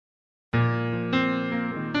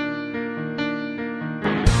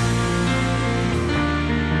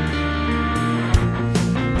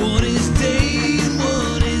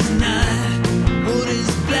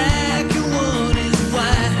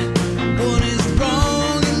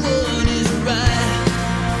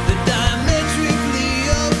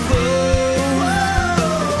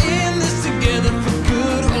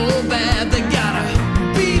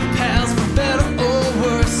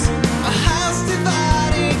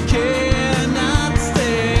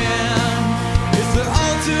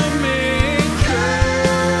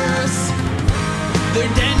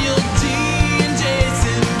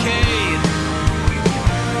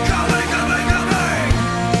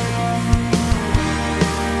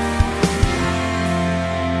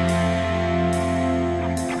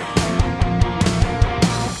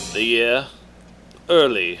The year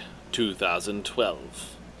early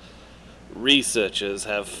 2012. Researchers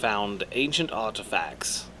have found ancient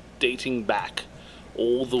artifacts dating back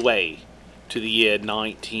all the way to the year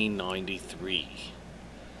 1993.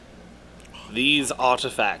 These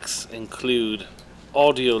artifacts include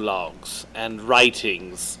audio logs and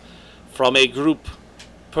writings from a group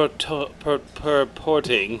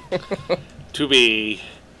purporting to be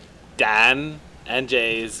Dan and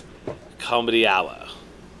Jay's Comedy Hour.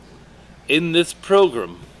 In this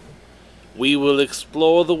program, we will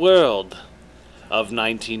explore the world of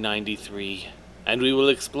 1993, and we will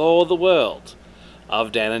explore the world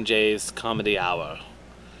of Dan and Jay's Comedy Hour.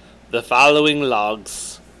 The following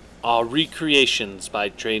logs are recreations by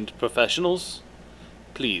trained professionals.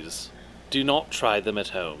 Please, do not try them at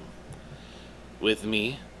home. With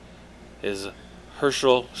me is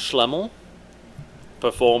Herschel Schlemmel,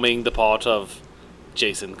 performing the part of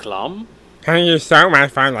Jason Klum. Thank you so much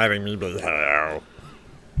for letting me be here.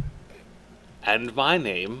 And my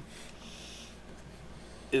name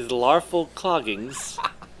is Larful Cloggings,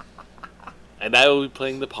 and I will be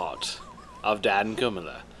playing the part of Dan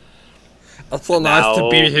Gumila. It's so nice to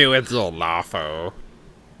be here with you, Lawful.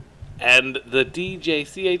 And the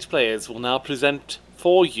DJCH players will now present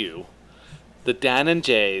for you the Dan and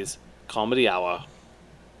Jay's Comedy Hour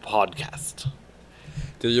podcast.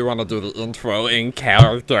 Do you want to do the intro in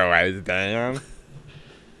character as Dan?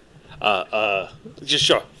 Just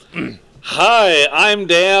sure. Hi, I'm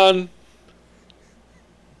Dan.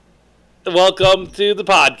 Welcome to the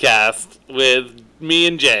podcast with me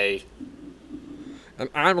and Jay. And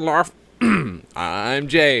I'm Larf. I'm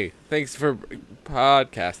Jay. Thanks for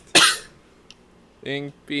podcasting.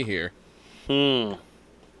 Be here. So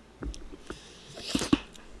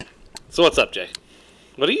what's up, Jay?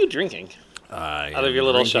 What are you drinking out of your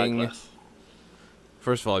little shot glass?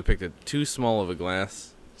 First of all, I picked it too small of a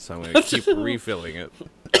glass, so I'm going to keep refilling it.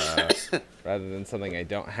 Rather than something I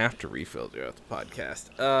don't have to refill throughout the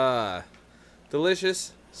podcast.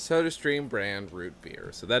 Delicious SodaStream brand root beer.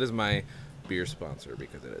 So that is my beer sponsor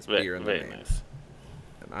because it has beer in the name. Nice.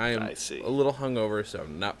 And I am a little hungover, so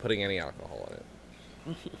I'm not putting any alcohol in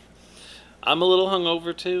it. I'm a little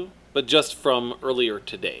hungover too, but just from earlier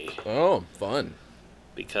today. Oh, fun!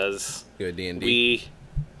 Because good D&D.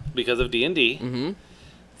 Because of D&D. Mm-hmm.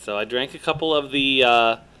 So I drank a couple of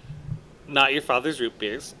the Not Your Father's root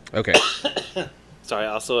beers. Okay. Sorry.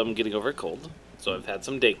 Also, I'm getting over a cold, so I've had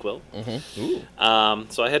some Dayquil. Mm-hmm. Ooh.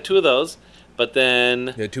 So I had 2 of those, but then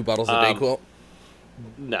You had 2 bottles of Dayquil?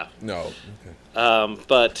 No. No. Okay.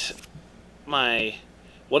 But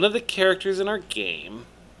one of the characters in our game,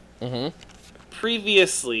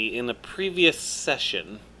 previously in a previous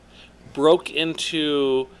session, broke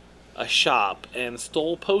into a shop and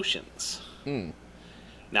stole potions.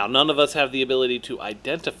 Now, none of us have the ability to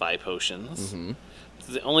identify potions.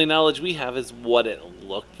 The only knowledge we have is what it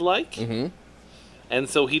looked like. And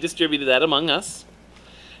so he distributed that among us.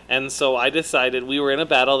 And so I decided, we were in a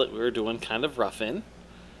battle that we were doing kind of rough in.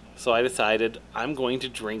 So I decided I'm going to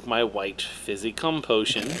drink my white fizzy cum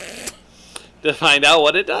potion to find out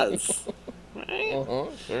what it does. Right?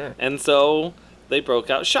 Sure. And so they broke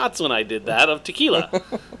out shots when I did that of tequila.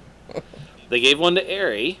 They gave one to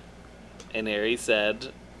Ari, and Ari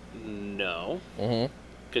said no.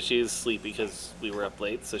 Because she was sleepy because we were up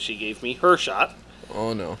late, so she gave me her shot.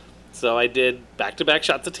 Oh, no. So I did back-to-back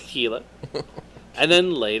shots of tequila. And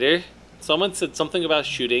then later, someone said something about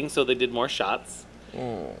shooting, so they did more shots.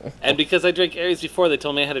 And because I drank Aries before, they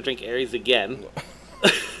told me I had to drink Aries again.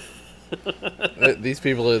 These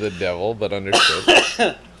people are the devil, but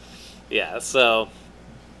understood. Yeah, so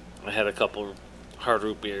I had a couple hard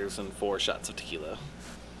root beers and 4 shots of tequila.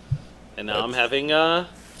 And now I'm having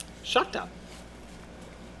Shock Top.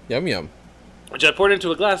 Yum, yum. Which I poured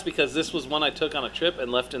into a glass because this was one I took on a trip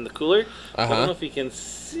and left in the cooler. I don't know if you can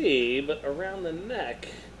see, but around the neck,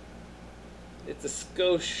 it's a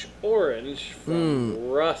skosh orange from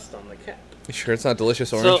rust on the cap. You sure it's not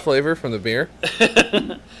delicious orange flavor from the beer?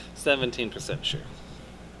 17% sure.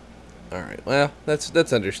 All right. Well,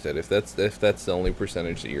 that's understood. If that's the only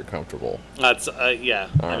percentage that you're comfortable. That's yeah.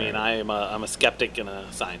 All mean, I'm a skeptic and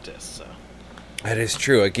a scientist. So. That is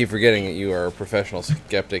true. I keep forgetting that you are a professional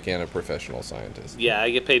skeptic and a professional scientist. Yeah, I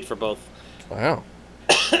get paid for both. Wow.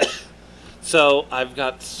 So I've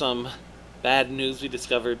got some bad news we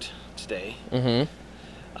discovered today. Do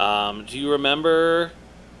you remember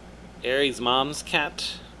Aries' mom's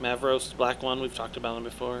cat, Mavros, black one? We've talked about him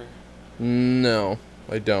before. No,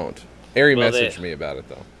 I don't. Ari messaged me about it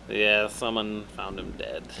though. Yeah, someone found him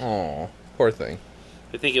dead. Oh, poor thing.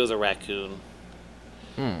 I think it was a raccoon.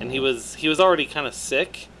 And he was already kind of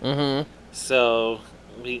sick. So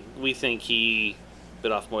we think he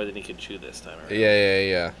bit off more than he could chew this time around.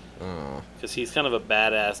 Yeah. Oh. Because he's kind of a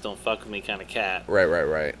badass, don't fuck with me kind of cat.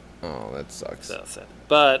 Right. Oh, that sucks. So sad.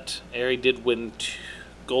 But Ari did win 2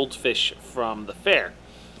 goldfish from the fair.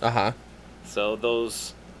 Uh-huh. So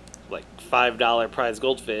those like $5 prize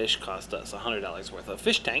goldfish cost us $100 worth of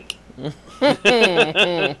fish tank.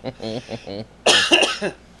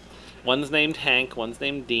 One's named Hank, one's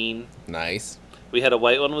named Dean. Nice. We had a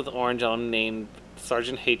white one with orange on him named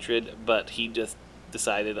Sergeant Hatred, but he just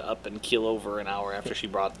decided to up and keel over an hour after she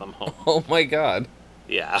brought them home. Oh my god.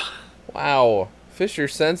 Yeah. Wow. Fish are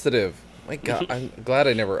sensitive. My god, I'm glad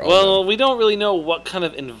I never owned Well, them. we don't really know what kind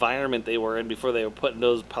of environment they were in before they were put in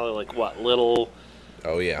those probably like what, little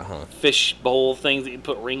Oh yeah, huh? fish bowl things that you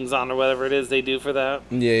put rings on or whatever it is they do for that.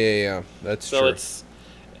 Yeah. That's So true. it's,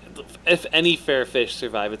 if any fair fish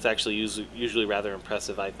survive, it's actually usually rather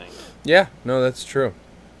impressive, I think. Yeah, no, that's true.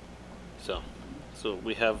 So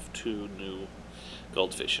we have 2 new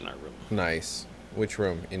goldfish in our room. Nice. Which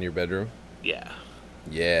room? In your bedroom? Yeah.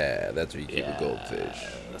 Yeah, that's where you keep Yeah. a goldfish.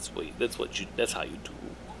 That's how you do.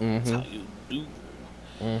 That's how you do.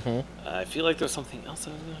 I feel like there's something else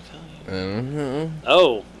I was going to tell you. Mm-hmm.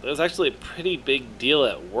 Oh, there's actually a pretty big deal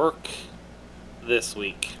at work this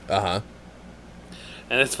week. Uh-huh.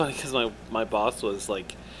 And it's funny because my boss was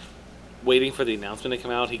like waiting for the announcement to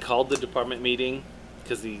come out. He called the department meeting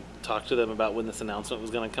because he talked to them about when this announcement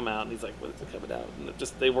was going to come out. And he's like, when is it coming out? And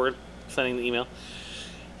they weren't sending the email.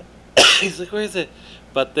 He's like, where is it?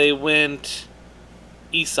 But they went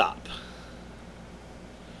ESOP,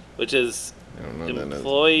 which is I don't know what that is.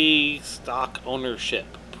 Employee Stock Ownership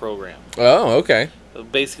Program. Oh, okay.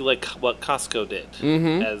 Basically like what Costco did,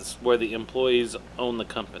 as where the employees own the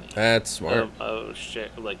company. That's smart.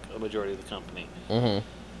 Like a majority of the company. Mm-hmm.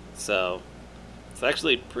 So it's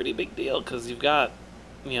actually a pretty big deal because you've got,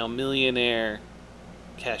 millionaire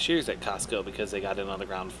cashiers at Costco because they got in on the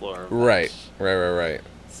ground floor. Right.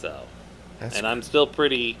 So, That's and I'm still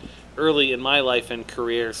pretty early in my life and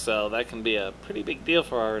career, so that can be a pretty big deal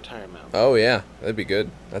for our retirement. Oh, yeah. That'd be good.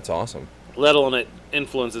 That's awesome. Let alone it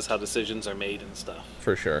influences how decisions are made and stuff.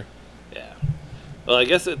 For sure. Yeah. Well, I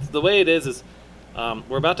guess it's the way it is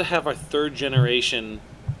we're about to have our 3rd generation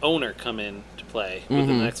owner come in to play. Within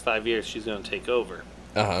the next 5 years, she's going to take over.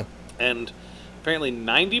 Uh-huh. And apparently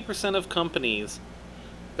 90% of companies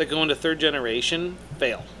that go into 3rd generation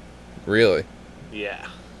fail. Really? Yeah.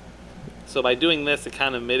 So by doing this, it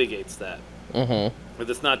kind of mitigates that. Mm-hmm. But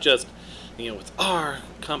it's not just, it's our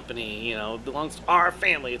company, it belongs to our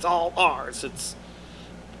family, it's all ours. It's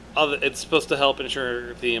supposed to help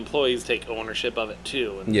ensure the employees take ownership of it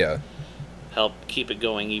too, and Yeah. help keep it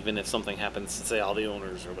going even if something happens to, say, all the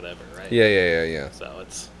owners or whatever, right? Yeah. So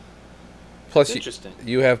it's Plus, interesting.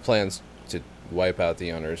 you have plans to wipe out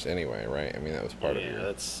the owners anyway, right? I mean, that was part of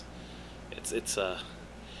your...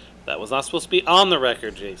 that was not supposed to be on the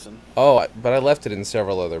record, Jason. Oh, but I left it in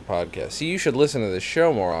several other podcasts. See, you should listen to this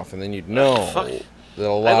show more often, then you'd know Fuck. that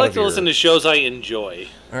a lot I like of to listen to shows I enjoy.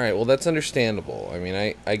 All right, well, that's understandable. I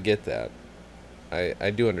mean, I get that.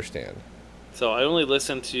 I do understand. So I only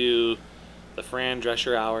listen to the Fran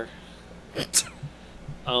Drescher Hour.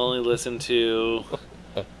 I only listen to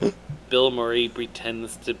Bill Murray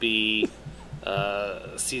pretends to be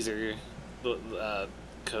Caesar.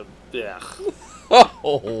 Yeah.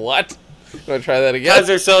 Oh, what? You want to try that again?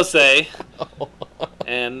 Kaiser Sose.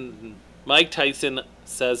 And Mike Tyson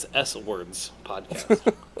Says S Words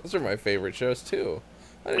podcast. Those are my favorite shows, too.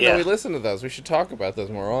 I didn't know we listened to those. We should talk about those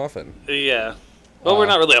more often. Yeah. Well, we're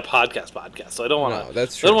not really a podcast, so I don't want to. No,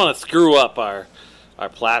 that's I true. don't want to screw up our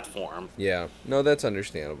platform. Yeah. No, that's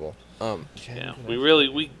understandable. Yeah,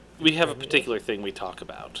 we have a particular thing we talk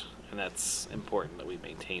about, and that's important that we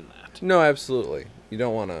maintain that. No, absolutely. You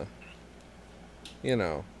don't want to, you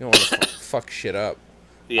don't want to fuck shit up.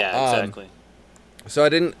 Yeah, exactly. So I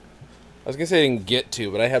was going to say I didn't get to,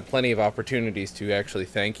 but I had plenty of opportunities to actually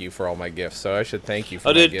thank you for all my gifts, so I should thank you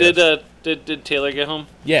for my gifts. Did Taylor get home?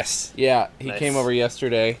 Yes, yeah. He Nice. came over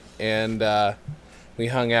yesterday, and we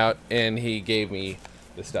hung out, and he gave me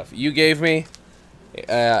the stuff you gave me,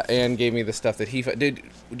 and gave me the stuff that he...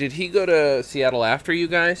 Did he go to Seattle after you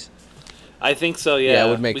guys? I think so, yeah. Yeah, it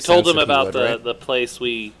would make we told sense him that he about would, the, right? the place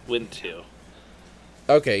we went to.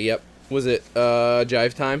 Okay, yep. Was it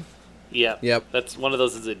Jive Time? Yeah. Yep. That's one of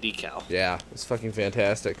those is a decal. Yeah, it's fucking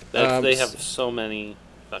fantastic. They have so many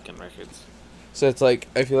fucking records. So it's like,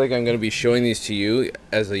 I feel like I'm going to be showing these to you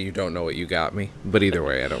as though you don't know what you got me. But either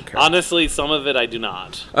way, I don't care. Honestly, some of it I do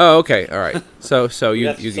not. Oh, okay. All right. So That's so you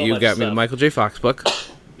much got me the stuff. Michael J. Fox book.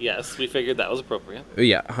 Yes, we figured that was appropriate.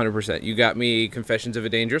 Yeah, 100%. You got me Confessions of a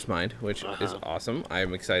Dangerous Mind, which is awesome. I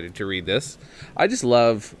am excited to read this. I just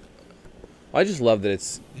love that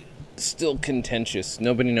it's still contentious.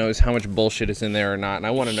 Nobody knows how much bullshit is in there or not, and I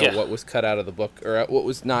want to know what was cut out of the book or what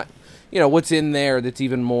was not. What's in there that's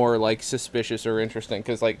even more like suspicious or interesting?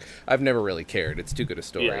 Because like I've never really cared. It's too good a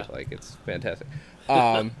story. Yeah. Like it's fantastic.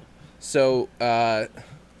 For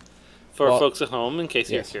folks at home, in case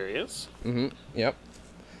you're curious. Mm-hmm. Yep.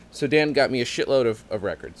 So Dan got me a shitload of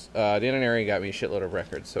records. Dan and Ari got me a shitload of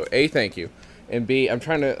records. So A, thank you. And B, I'm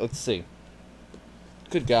trying to, let's see.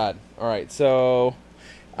 Good God. All right, so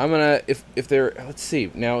I'm going to, if they're, let's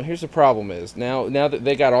see. Now, here's the problem is, now that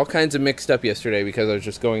they got all kinds of mixed up yesterday because I was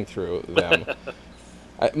just going through them.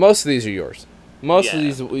 Most of these are yours. Most of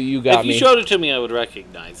these you got me. If you showed it to me, I would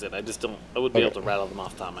recognize it. I just don't, I wouldn't be able to rattle them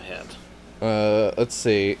off the top of my head. Let's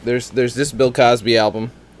see. There's this Bill Cosby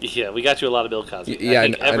album. Yeah, we got you a lot of Bill Cosby. Yeah, I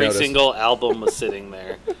think every single album was sitting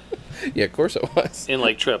there. Yeah, of course it was. In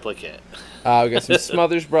like triplicate. We got some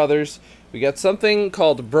Smothers Brothers. We got something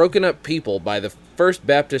called "Broken Up People" by the First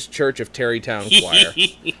Baptist Church of Tarrytown Choir.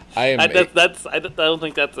 I don't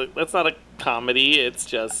think that's not a comedy. It's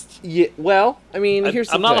just. Yeah. Well, I mean, here's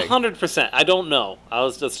the thing. I'm not 100%. I don't know.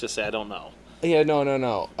 Let's just say I don't know. Yeah. No.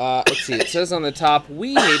 Let's see. It says on the top,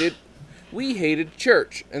 we hated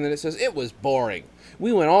church, and then it says it was boring.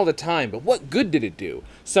 We went all the time, but what good did it do?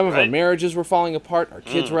 Some of our marriages were falling apart, our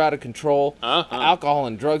kids were out of control, alcohol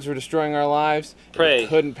and drugs were destroying our lives, and we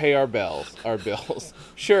couldn't pay our bills.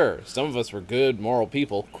 Sure, some of us were good, moral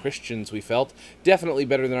people, Christians we felt, definitely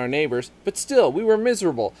better than our neighbors, but still, we were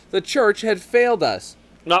miserable. The church had failed us.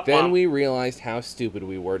 Then we realized how stupid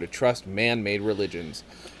we were to trust man-made religions.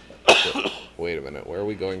 Wait a minute, where are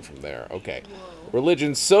we going from there? Okay.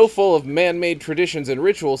 Religions so full of man-made traditions and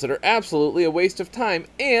rituals that are absolutely a waste of time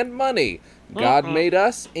and money. God made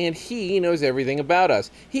us, and He knows everything about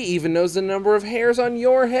us. He even knows the number of hairs on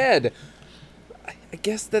your head. I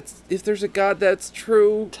guess that's, if there's a God that's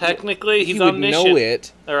true. Technically, He's omniscient. He would know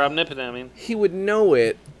it. Or omnipotent, I mean. He would know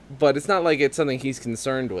it, but it's not like it's something He's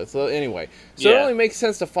concerned with. So anyway, it only makes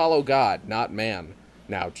sense to follow God, not man.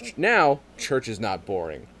 Now, church is not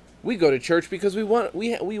boring. We go to church because we want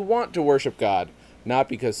to worship God. Not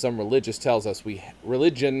because some religion tells us we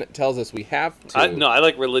have to. I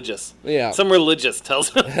like religious. Yeah. Some religious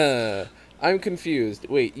tells us. I'm confused.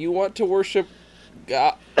 Wait, you want to worship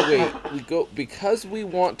God? Wait, we go because we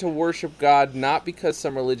want to worship God, not because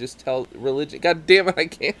some religion. God damn it, I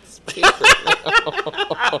can't speak right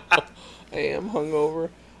now. I am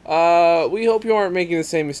hungover. We hope you aren't making the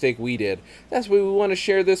same mistake we did. That's why we want to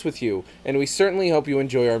share this with you, and we certainly hope you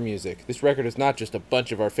enjoy our music. This record is not just a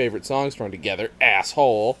bunch of our favorite songs thrown together,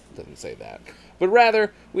 asshole. Doesn't say that. But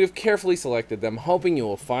rather, we have carefully selected them, hoping you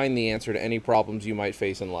will find the answer to any problems you might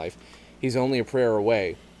face in life. He's only a prayer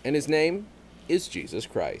away, and His name is Jesus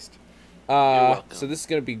Christ. So this is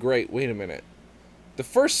going to be great. Wait a minute. The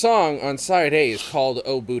first song on side A is called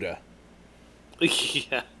 "Oh Buddha."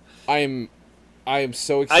 Yeah. I am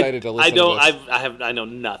so excited to listen to this. I know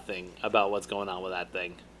nothing about what's going on with that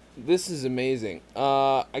thing. This is amazing.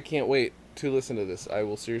 I can't wait to listen to this. I'm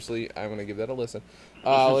going to give that a listen.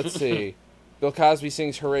 Let's see. Bill Cosby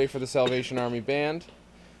sings "Hooray for the Salvation Army Band."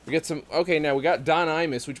 We got now we got Don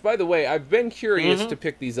Imus, which, by the way, I've been curious to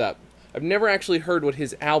pick these up. I've never actually heard what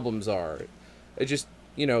his albums are. I just,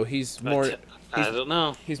 he's more... I don't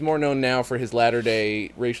know. He's more known now for his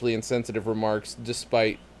latter-day racially insensitive remarks,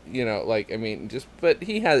 despite... but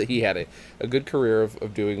he had a good career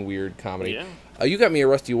of doing weird comedy. Yeah. You got me a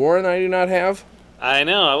Rusty Warren that I do not have. I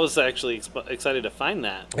know. I was actually excited to find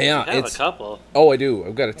that. Yeah, I have a couple. Oh, I do.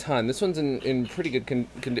 I've got a ton. This one's in pretty good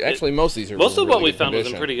condition. Actually, most of these are. Most of really what we found condition.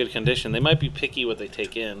 was in pretty good condition. They might be picky what they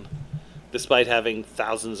take in, despite having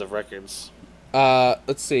thousands of records.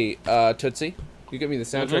 Let's see. Tootsie. You get me the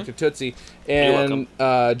soundtrack to Tootsie, and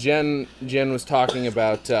Jen was talking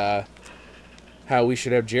about how we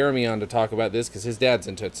should have Jeremy on to talk about this because his dad's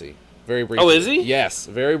in Tootsie. Very briefly. Oh, is he? Yes,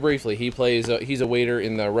 very briefly. He plays. He's a waiter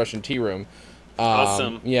in the Russian tea room.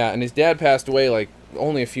 Awesome. Yeah, and his dad passed away like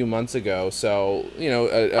only a few months ago, so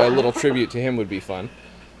a little tribute to him would be fun.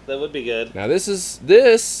 That would be good. Now this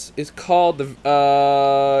is called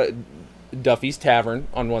the Duffy's Tavern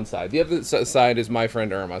on one side. The other side is My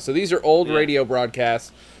Friend Irma. So these are old radio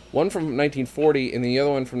broadcasts. One from 1940 and the other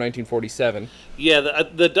one from 1947. Yeah,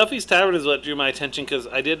 the Duffy's Tavern is what drew my attention because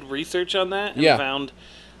I did research on that and found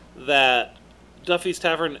that Duffy's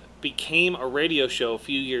Tavern became a radio show a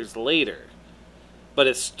few years later. But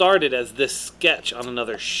it started as this sketch on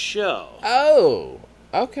another show. Oh,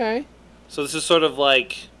 okay. So this is sort of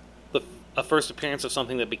like a first appearance of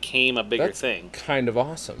something that became a bigger That's thing. kind of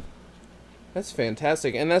awesome. That's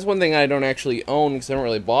fantastic. And that's one thing I don't actually own because I haven't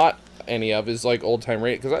really bought any of is like old time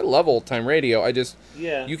radio, because I love old time radio.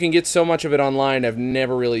 You can get so much of it online. I've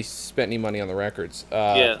never really spent any money on the records.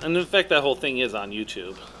 Yeah, and in fact, that whole thing is on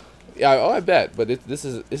YouTube. Yeah, I bet. But this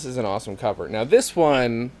is an awesome cover. Now this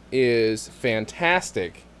one is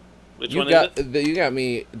fantastic. Which one is it? You got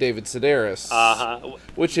me David Sedaris.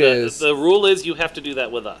 Which is the rule is you have to do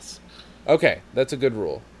that with us. Okay, that's a good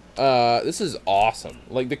rule. This is awesome.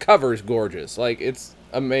 Like the cover is gorgeous. Like it's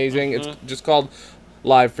amazing. It's just called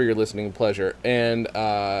Live for Your Listening Pleasure, and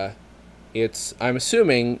it's, I'm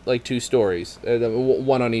assuming, like 2 stories,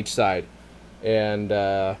 one on each side, and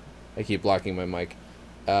I keep blocking my mic.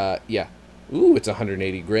 Yeah. Ooh, it's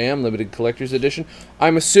 180 gram limited collector's edition.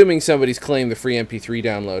 I'm assuming somebody's claimed the free MP3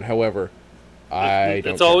 download. However, I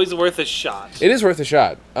don't. It's always worth a shot. It is worth a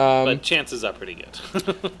shot. But chances are pretty good.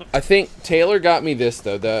 I think Taylor got me this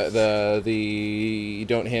though. The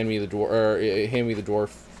don't hand me the dwarf, or hand me the dwarf.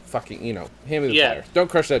 Fucking, you know, hand me the pliers. Don't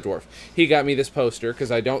crush that dwarf. He got me this poster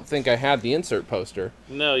because I don't think I had the insert poster.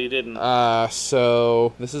 No, you didn't.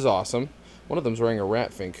 So this is awesome. One of them's wearing a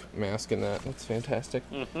Ratfink mask in that. That's fantastic.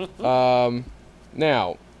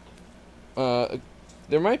 Now,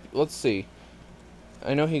 there might. Let's see.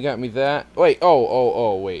 I know he got me that. Wait.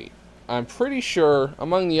 Wait. I'm pretty sure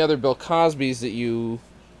among the other Bill Cosbys that you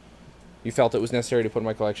felt it was necessary to put in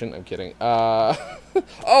my collection. I'm kidding.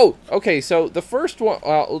 Oh, okay. So the first one.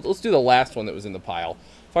 Let's do the last one that was in the pile.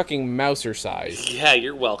 Fucking Mouser size. Yeah,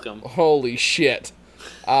 you're welcome. Holy shit.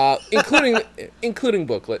 Including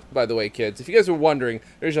booklet, by the way, kids. If you guys were wondering,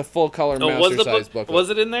 there's a full color Mouser size booklet. Was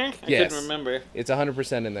it in there? Yes. I couldn't remember. It's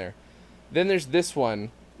 100% in there. Then there's this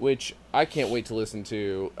one, which I can't wait to listen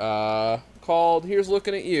to. Called "Here's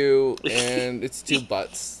Looking at You," and it's 2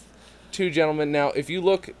 butts, 2 gentlemen. Now, if you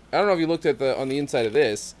look, I don't know if you looked at on the inside of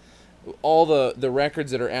this, all the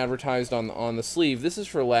records that are advertised on the sleeve. This is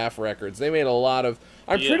for Laugh Records. They made a lot of.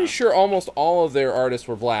 I'm pretty sure almost all of their artists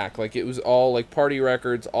were black. Like it was all like party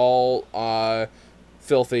records, all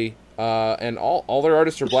filthy, and all their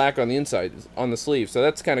artists are black on the inside, on the sleeve. So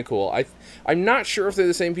that's kind of cool. I'm not sure if they're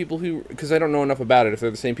the same people who, because I don't know enough about it, if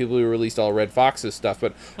they're the same people who released all Red Fox's stuff.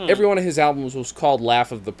 But every one of his albums was called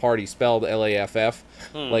Laugh of the Party, spelled Laff.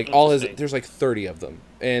 Like all his, there's like 30 of them,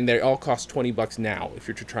 and they all cost $20 now if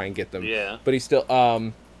you're to try and get them. Yeah. But he's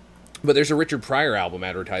still. But there's a Richard Pryor album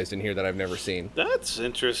advertised in here that I've never seen. That's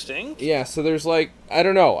interesting. Yeah, so there's like, I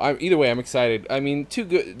don't know. Either way, I'm excited. I mean, 2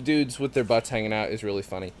 good dudes with their butts hanging out is really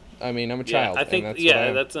funny. I mean, I'm a child. I think I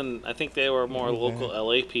think they were more local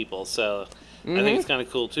LA people, so I think it's kind of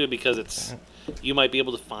cool too because you might be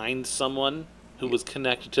able to find someone who was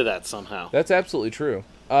connected to that somehow. That's absolutely true.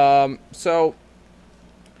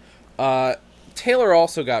 Taylor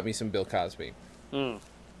also got me some Bill Cosby.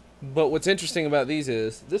 But what's interesting about these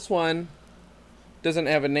is this one doesn't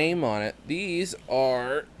have a name on it. These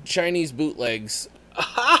are Chinese bootlegs,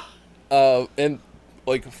 and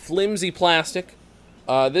like flimsy plastic.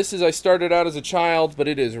 This is, I started out as a child, but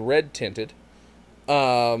it is red tinted.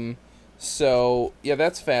 So yeah,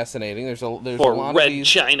 that's fascinating. There's a lot red of these.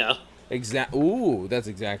 China. Ooh, that's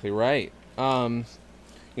exactly right. You know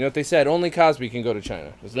what they said? Only Cosby can go to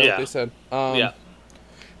China. Is that what they said? Yeah.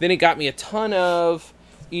 Then he got me a ton of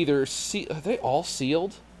are they all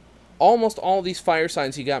sealed? Almost all these fire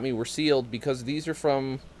signs he got me were sealed because these are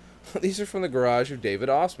from the garage of David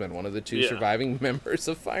Osman, one of the 2 surviving members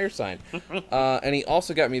of Firesign. And he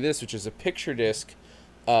also got me this, which is a picture disc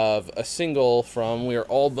of a single from "We Are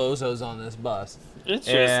All Bozos on This Bus."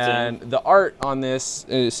 Interesting. And the art on this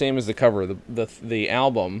is same as the cover. The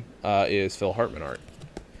album is Phil Hartman art.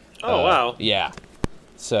 Oh wow! Yeah.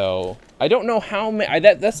 So I don't know how many.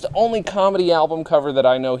 That's the only comedy album cover that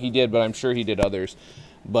I know he did, but I'm sure he did others.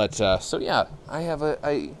 But so yeah, I have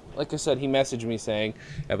like I said, he messaged me saying,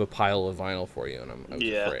 "I have a pile of vinyl for you," and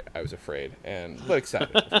I was afraid, but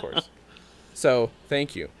excited, of course. So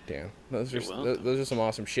thank you, Dan. Those are some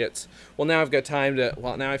awesome shits. Well, now I've got time to.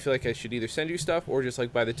 Well, now I feel like I should either send you stuff or just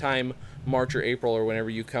like by the time March or April or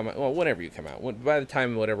whenever you come out. Well, whenever you come out. By the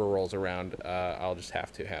time whatever rolls around, I'll just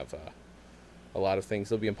have to have. A lot of things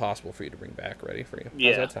that'll be impossible for you to bring back ready for you.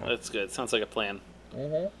 Yeah, how's that sound? That's good. Sounds like a plan.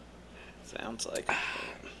 Sounds like.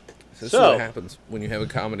 So this is what happens when you have a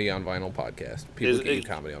comedy on vinyl podcast. People get you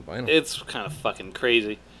comedy on vinyl. It's kind of fucking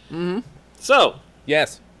crazy. So.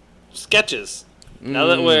 Yes. Sketches. Now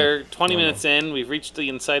that we're 20 minutes in, we've reached the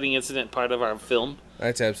inciting incident part of our film.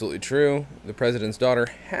 That's absolutely true. The president's daughter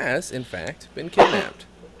has, in fact, been kidnapped.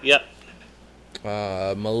 Yep.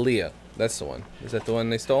 Malia. That's the one. Is that the one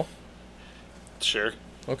they stole? Sure.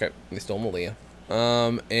 Okay. They stole Malia.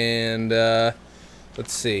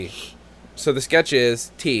 Let's see. So the sketch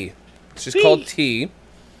is Tea. It's just Tea. called Tea.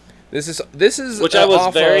 This is which I was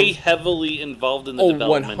off very of, heavily involved in the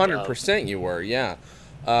development 100% you were, yeah.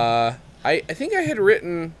 I think I had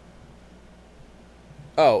written...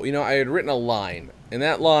 Oh, I had written a line. And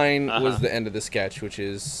that line was the end of the sketch, which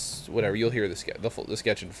is... Whatever, you'll hear the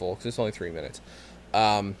sketch in full, because it's only 3 minutes.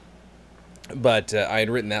 But I had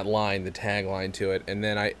written that line, the tagline to it, and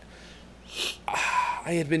then I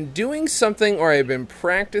had been doing something, or I had been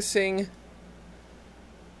practicing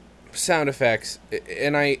sound effects,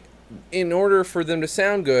 and in order for them to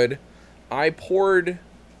sound good, I poured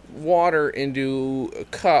water into a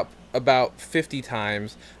cup about 50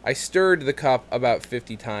 times. I stirred the cup about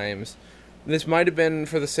 50 times. This might have been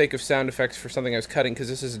for the sake of sound effects for something I was cutting, because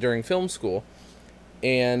this is during film school.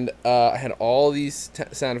 And I had all these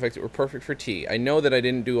sound effects that were perfect for tea. I know that I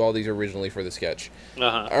didn't do all these originally for the sketch.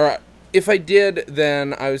 Or if I did,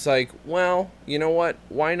 then I was like, well, you know what?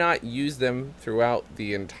 Why not use them throughout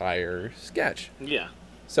the entire sketch? Yeah.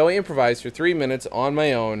 So I improvised for 3 minutes on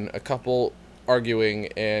my own, a couple arguing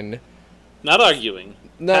and... Not arguing.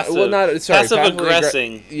 Passive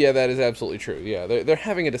aggressing. Yeah, that is absolutely true. Yeah, they're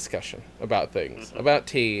having a discussion about things, about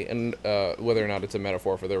tea, and whether or not it's a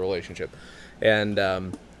metaphor for their relationship. And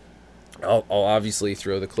I'll obviously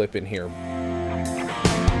throw the clip in here.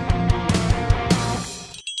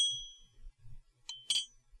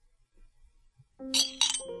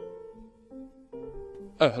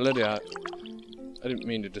 Oh, hello there. I didn't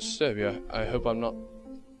mean to disturb you. I hope I'm not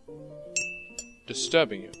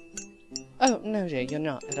disturbing you. Oh, no, dear, you're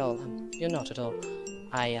not at all. You're not at all.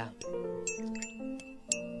 I've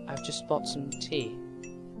just bought some tea.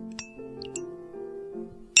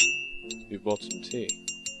 You bought some tea.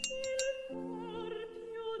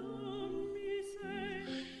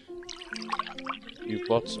 You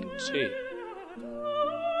bought some tea.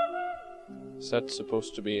 Is that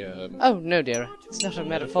supposed to be a... Oh, no, dear. It's not a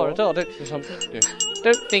metaphor at all. Don't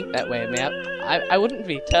think that way of me. I wouldn't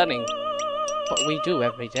be turning what we do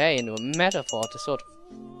every day into a metaphor to sort of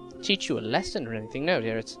teach you a lesson or anything. No,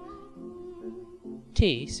 dear, it's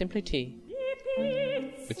tea, simply tea.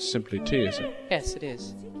 It's simply tea, is it? Yes, it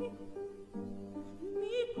is.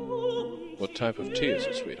 What type of tea is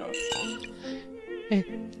it, sweetheart?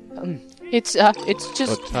 It's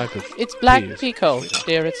just... What type of It's black tea is Pico, it, sweetheart?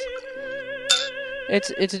 dear.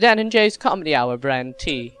 It's Dan and Jay's Comedy Hour brand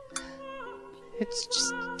tea. It's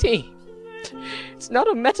just tea. It's not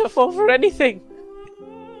a metaphor for anything.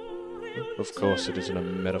 Of course it isn't a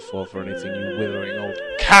metaphor for anything, you withering old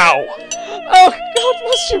cow! Oh, God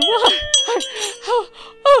bless you, why?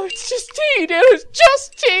 Oh, it's just tea, dear. It's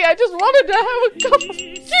just tea. I just wanted to have a cup of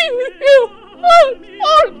tea with you. Oh,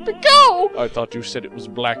 Pico. I thought you said it was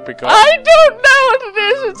black Pico. I don't know what it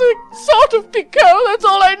is. It's a sort of Pico. That's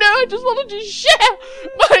all I know. I just wanted to share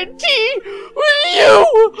my tea with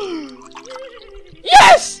you.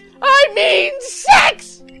 Yes, I mean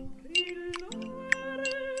sex.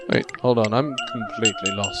 Wait, hold on. I'm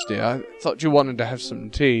completely lost here. I thought you wanted to have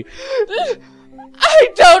some tea. I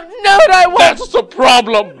don't know what I want. That's the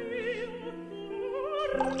problem!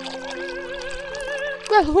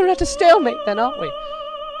 Well, we're at a stalemate then, aren't we?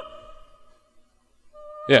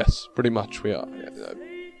 Yes, pretty much we are.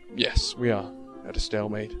 Yes, we are at a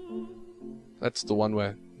stalemate. That's the one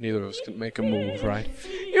where neither of us can make a move, right?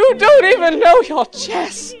 You don't even know your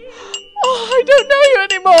chess. Oh, I don't know you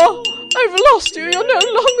anymore. I've lost you. You're no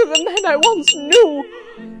longer the man I once knew.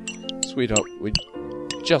 Sweetheart, we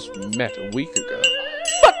just met a week ago.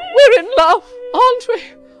 But we're in love, aren't we?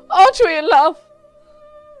 Aren't we in love?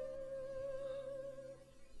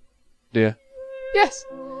 Dear, Yes.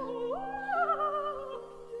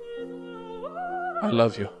 I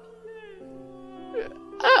love you.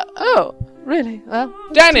 Oh, really? Well,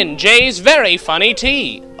 Dan and Jay's Very Funny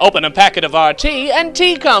Tea. Open a packet of our tea and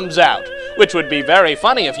tea comes out, which would be very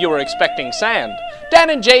funny if you were expecting sand. Dan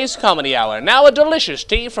and Jay's Comedy Hour, now a delicious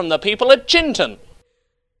tea from the people at Chinton.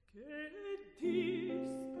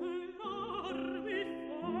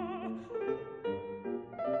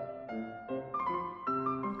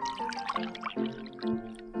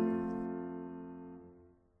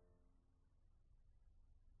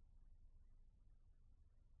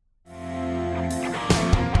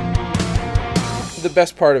 The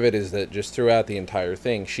best part of it is that just throughout the entire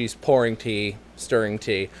thing, she's pouring tea, stirring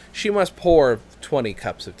tea. She must pour 20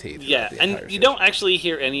 cups of tea. Yeah, and you don't actually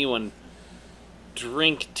hear anyone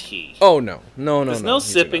drink tea. Oh, no. There's no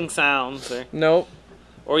sipping sounds. Nope.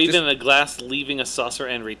 Or even a glass leaving a saucer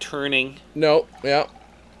and returning. Nope. Yeah.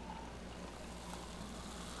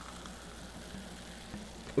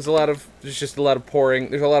 There's just a lot of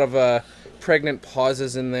pouring. There's a lot of pregnant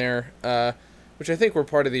pauses in there, which I think were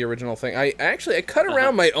part of the original thing. I cut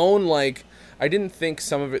around my own, like, I didn't think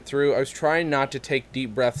some of it through. I was trying not to take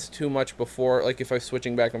deep breaths too much before, like if I was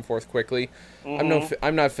switching back and forth quickly.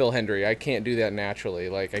 I'm not Phil Hendry. I can't do that naturally.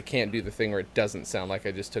 Like, I can't do the thing where it doesn't sound like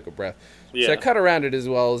I just took a breath. Yeah. So I cut around it as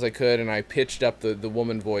well as I could, and I pitched up the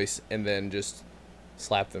woman voice and then just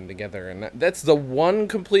slapped them together. And that's the one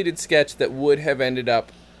completed sketch that would have ended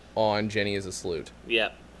up on Jenny is a Salute. Yeah.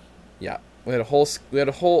 Yeah. We had a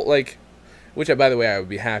whole, like, which, by the way, I would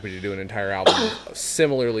be happy to do an entire album of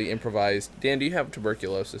similarly improvised. Dan, do you have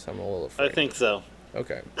tuberculosis? I'm a little afraid. I think so.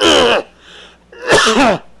 Okay.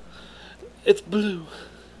 It's blue.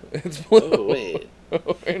 It's blue. Oh, wait.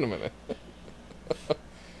 Wait a minute.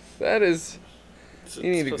 That is...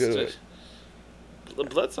 You need to go to it. The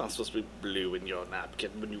blood's not supposed to be blue in your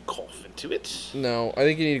napkin when you cough into it. No, I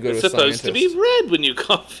think you need to go It's to a supposed scientist. to be red when you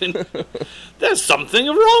cough in. There's something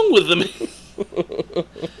wrong with them.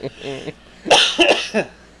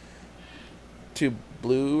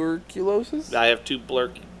 Tuberculosis? I have two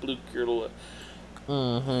blue.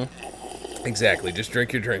 Exactly. Just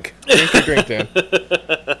drink your drink. Drink your drink, Dan.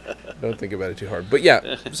 Don't think about it too hard. But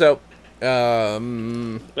yeah, so...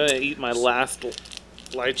 I'm gonna eat my last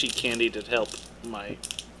lychee candy to help my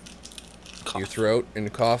cough. Your throat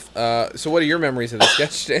and cough. So what are your memories of the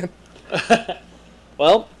sketch, Dan?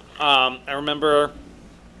 Well, I remember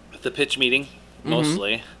the pitch meeting,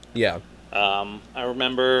 mostly. Yeah. I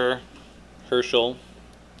remember Herschel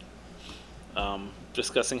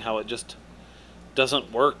discussing how it just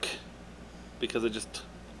doesn't work because it's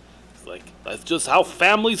like, that's just how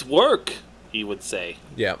families work, he would say.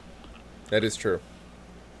 Yeah. That is true.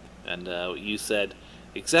 And you said,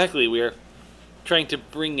 exactly, we're trying to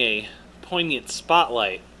bring a poignant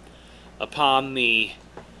spotlight upon the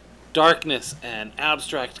darkness and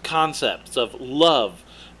abstract concepts of love,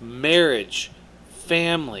 marriage,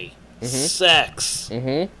 family, sex,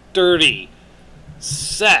 dirty,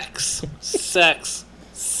 sex,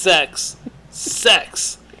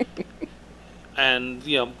 and,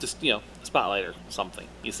 just, spotlight or something,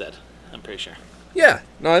 you said. I'm pretty sure. Yeah.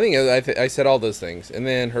 No, I think I said all those things. And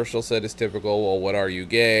then Herschel said as typical, well, what are you,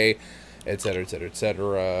 gay? Et cetera, et cetera, et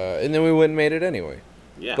cetera. And then we went and made it anyway.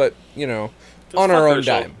 Yeah. But, on our own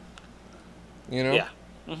dime. Yeah.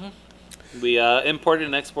 We imported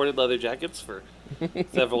and exported leather jackets for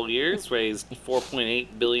several years, raised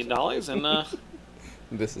 $4.8 billion, and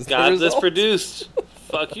this is got the this result. produced.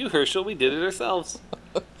 Fuck you, Herschel. We did it ourselves.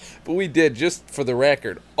 But we did, just for the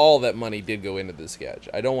record, all that money did go into the sketch.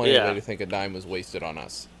 I don't want anybody to think a dime was wasted on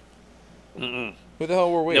us. Who the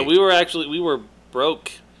hell were we? No, we were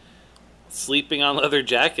broke, sleeping on leather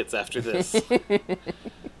jackets after this.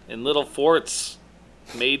 In little forts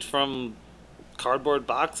made from cardboard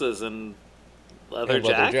boxes and leather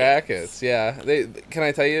jackets. Yeah. Can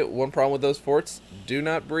I tell you, one problem with those forts? Do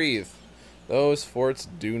not breathe. Those forts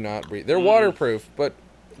do not breathe. They're waterproof, but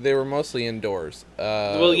they were mostly indoors.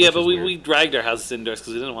 Well, yeah, but we dragged our houses indoors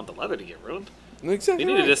because we didn't want the leather to get ruined. Exactly.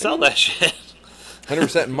 We needed to sell that shit.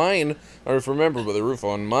 100%. Mine, I remember, but the roof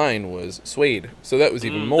on mine was suede, so that was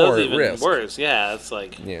even more that was even risk. worse. Yeah, it's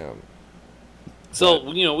like. Yeah. So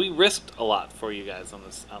we risked a lot for you guys on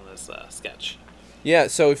this sketch. Yeah,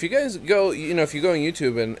 so if you guys go, if you go on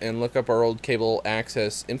YouTube and look up our old cable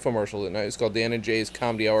access infomercial at night, it's called Dan and Jay's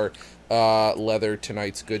Comedy Hour, Leather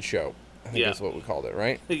Tonight's Good Show. I think that's what we called it,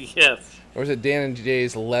 right? Yes. Or was it Dan and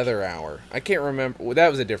Jay's Leather Hour? I can't remember. Well, that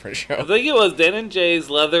was a different show. I think it was Dan and Jay's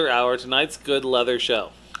Leather Hour, Tonight's Good Leather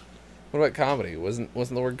Show. What about comedy? Wasn't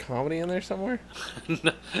the word comedy in there somewhere?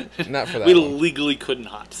 No. Not for that We one. legally could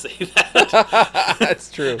not say that.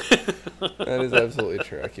 That's true. That is absolutely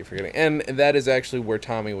true. I keep forgetting. And that is actually where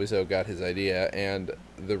Tommy Wiseau got his idea, and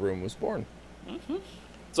the room was born.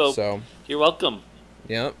 So you're welcome,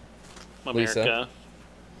 Yep. America. Lisa.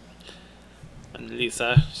 And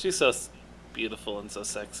Lisa, she's so beautiful and so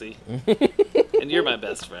sexy. And you're my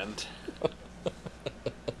best friend.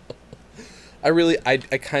 I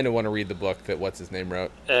kind of want to read the book that what's his name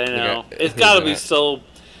wrote. I know. Like, It's got to be so.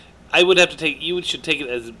 I would have to take. You should take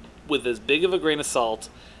it with as big of a grain of salt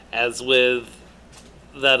as with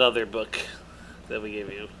that other book that we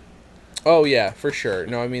gave you. Oh yeah, for sure.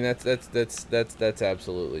 No, I mean that's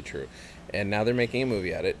absolutely true. And now they're making a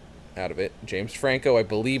movie out of it. James Franco, I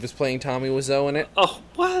believe, is playing Tommy Wiseau in it. Oh,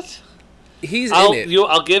 what? He's I'll in it.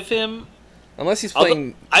 I'll give him. Unless he's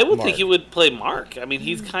playing. I would Mark. think he would play Mark. I mean,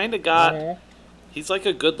 he's kind of got. He's like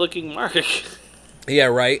a good-looking Mark. Yeah,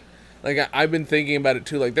 right. Like I've been thinking about it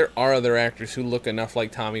too. Like there are other actors who look enough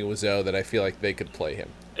like Tommy Wiseau that I feel like they could play him.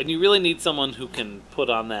 And you really need someone who can put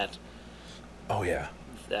on that. Oh yeah.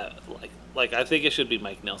 That like Like, I think it should be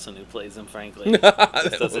Mike Nelson who plays him, frankly.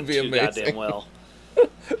 That does would it be too amazing. goddamn well.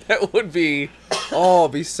 That would be,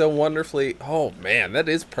 it'd be so wonderfully. Oh man, that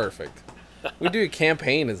is perfect. We do a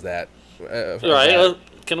campaign as that, for Right? that.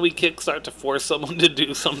 Can we kickstart to force someone to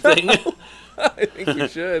do something? I think we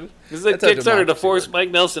should. This is a That's how Kickstarter to democracy force works.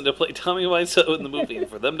 Mike Nelson to play Tommy Wiseau in the movie, and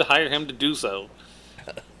for them to hire him to do so.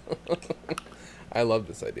 I love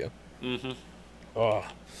this idea. Mm-hmm. Oh,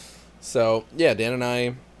 so yeah, Dan and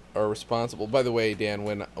I are responsible. By the way, Dan,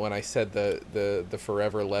 when I said the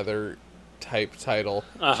Forever Leather type title,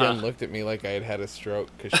 Jen looked at me like I had had a stroke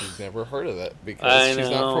because she's never heard of it because I she's know.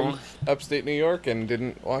 not from upstate New York and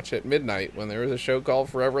didn't watch at midnight when there was a show called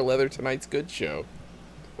Forever Leather Tonight's Good Show.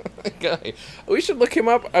 Guy, we should look him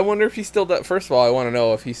up. I wonder if he still does. First of all, I want to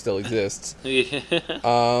know if he still exists. Yeah.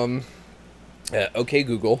 Okay,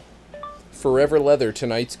 Google. Forever Leather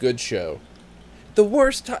Tonight's Good Show. The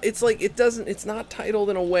worst. It's like it doesn't. It's not titled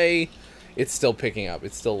in a way. It's still picking up.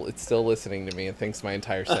 It's still listening to me and thinks my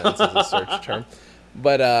entire sentence is a search term.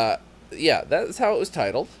 But yeah, that's how it was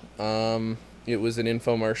titled. It was an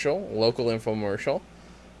infomercial, local infomercial.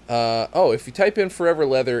 If you type in Forever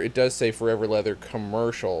Leather, it does say Forever Leather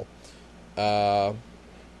commercial. Either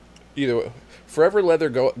way, Forever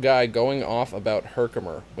Leather guy going off about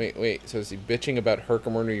Herkimer. Wait. So is he bitching about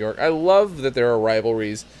Herkimer, New York? I love that there are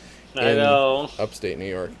rivalries I in know. upstate New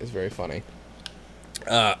York. It's very funny.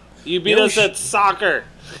 You beat us at soccer.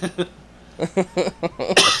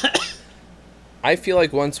 I feel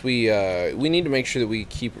like once we need to make sure that we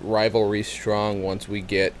keep rivalry strong once we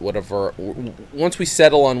get once we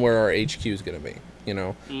settle on where our HQ is going to be. You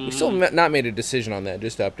know, we still not made a decision on that.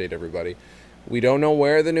 Just to update everybody, we don't know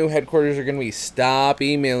where the new headquarters are going to be. Stop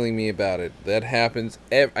emailing me about it. That happens.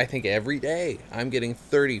 I think every day I'm getting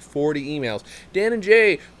 30, 40 emails. Dan and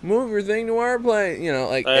Jay, move your thing to our place. You know,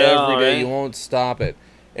 like every day. Right? You won't stop it.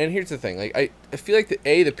 And here's the thing. Like I feel like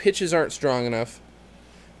the pitches aren't strong enough.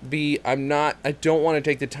 B, I don't want to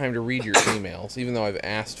take the time to read your emails, even though I've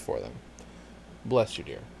asked for them. Bless you,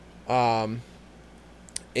 dear.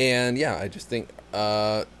 And yeah, I just think,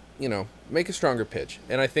 make a stronger pitch.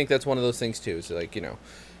 And I think that's one of those things too. Is like,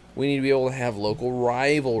 we need to be able to have local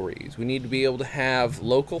rivalries. We need to be able to have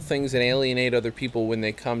local things that alienate other people when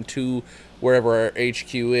they come to wherever our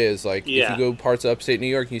HQ is. Like, if you go parts of upstate New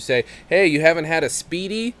York and you say, hey, you haven't had a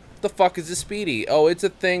Speedy? What the fuck is a Speedy? Oh, it's a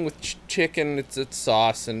thing with chicken, it's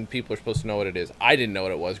sauce, and people are supposed to know what it is. I didn't know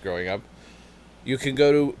what it was growing up. You can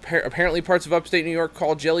go to, apparently parts of upstate New York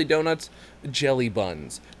call jelly donuts jelly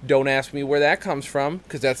buns. Don't ask me where that comes from,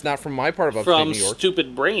 because that's not from my part of upstate New York. From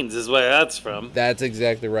Stupid Brains is where that's from. That's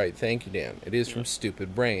exactly right. Thank you, Dan. It is from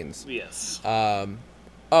Stupid Brains. Yes. The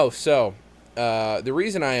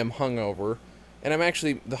reason I am hungover, and I'm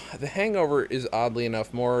actually, the hangover is oddly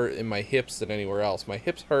enough more in my hips than anywhere else. My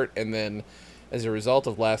hips hurt, and then as a result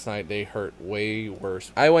of last night, they hurt way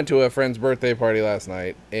worse. I went to a friend's birthday party last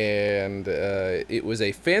night, and it was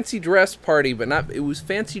a fancy dress party, but it was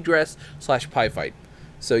fancy dress / pie fight.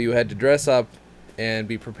 So you had to dress up and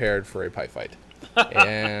be prepared for a pie fight.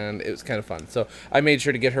 And it was kind of fun. So I made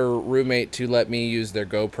sure to get her roommate to let me use their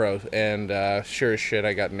GoPro, and sure as shit,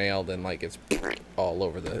 I got nailed, and like it's all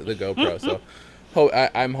over the GoPro. So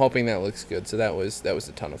I'm hoping that looks good. So that was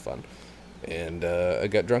a ton of fun. And I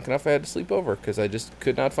got drunk enough I had to sleep over because I just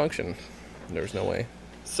could not function. There was no way.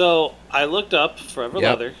 So I looked up Forever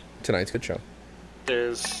Leather. Tonight's good show.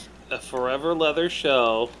 There's a Forever Leather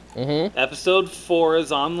show. Mm-hmm. Episode 4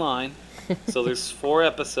 is online. So there's 4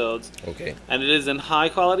 episodes. Okay. And it is in high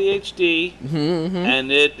quality HD. Mm-hmm.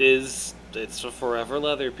 And it's for Forever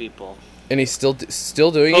Leather people. And he's still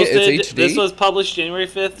doing Posted, it? It's HD? This was published January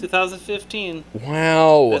 5th, 2015.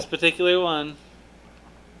 Wow. This particular one.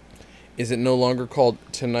 Is it no longer called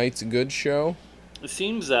Tonight's Good Show? It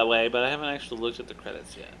seems that way, but I haven't actually looked at the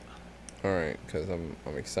credits yet. All right, because I'm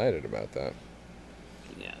excited about that.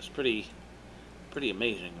 Yeah, it's pretty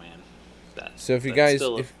amazing, man. So if you guys,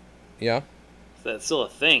 that's still a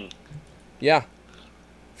thing. Yeah,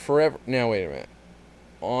 Forever. Now wait a minute.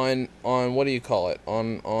 On what do you call it?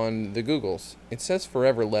 On the Googles, it says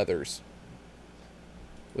Forever Leathers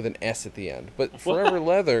with an S at the end, but Forever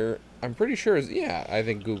Leather, I'm pretty sure is I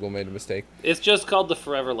think Google made a mistake. It's just called the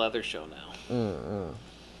Forever Leather Show now.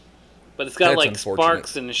 But it's got That's like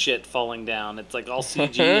sparks and shit falling down. It's like all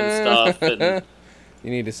CG and stuff. And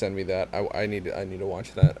you need to send me that. I need to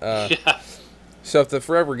watch that. yeah. So if the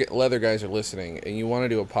Forever Leather guys are listening and you want to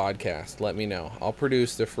do a podcast, let me know. I'll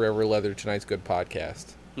produce the Forever Leather Tonight's Good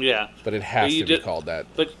podcast. Yeah. But it has to be called that.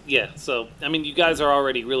 But yeah, so I mean, you guys are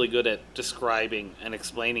already really good at describing and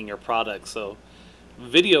explaining your product. So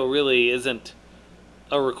video really isn't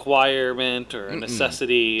a requirement or a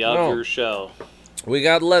necessity of No. your show. We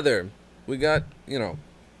got leather. We got,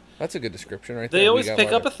 that's a good description right there. They always We got pick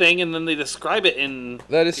up leather. a thing and then they describe it in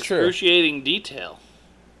That is true. excruciating detail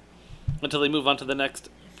until they move on to the next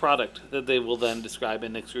product that they will then describe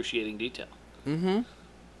in excruciating detail.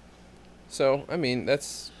 So, I mean,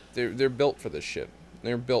 they're built for this shit.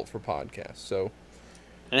 They're built for podcasts. So,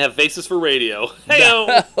 And have faces for radio.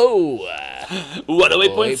 Heyo! oh, 108.6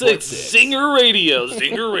 108.6. Zinger Radio,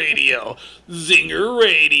 Zinger Radio, Zinger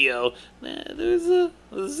Radio. There's a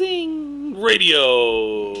Zing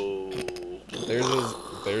Radio.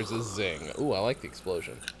 there's a zing. Ooh, I like the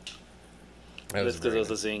explosion. That was That's because very it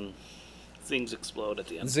was a zing. Zings explode at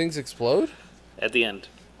the end. nice. Zings explode? At the end.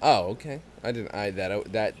 Oh, okay. I didn't.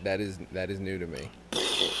 That is new to me.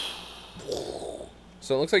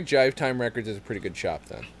 So it looks like Jive Time Records is a pretty good shop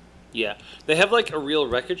then. Yeah. They have like a real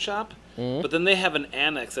record shop, but then they have an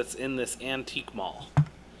annex that's in this antique mall.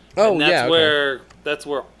 Oh And that's yeah. Okay. that's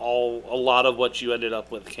where a lot of what you ended up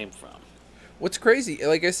with came from. What's crazy,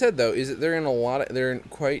 like I said though, is that they're in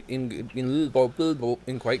quite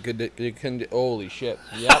good holy shit.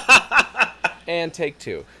 Yep. And take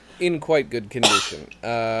two. In quite good condition.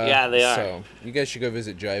 Yeah, they are. So you guys should go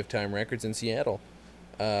visit Jive Time Records in Seattle.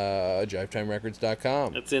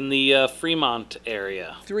 JiveTimeRecords.com. It's in the Fremont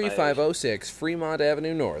area. 3506 Fremont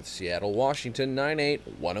Avenue North, Seattle, Washington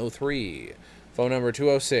 98103. Phone number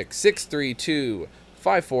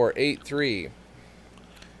 206-632-5483.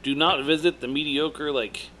 Do not visit the mediocre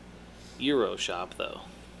Euro shop though.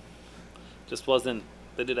 Just wasn't.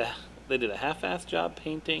 They did a half-assed job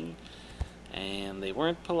painting, and they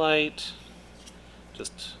weren't polite.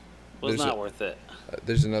 Just was There's not a- worth it.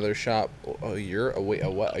 There's another shop. A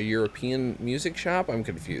European music shop? I'm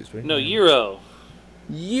confused. No, Euro.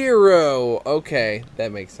 Euro. Okay,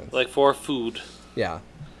 that makes sense. Like for food. Yeah.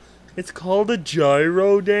 It's called a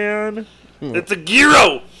gyro, Dan. It's a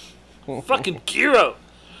gyro! Fucking gyro!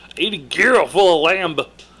 I ate a gyro full of lamb.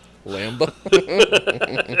 Lamba.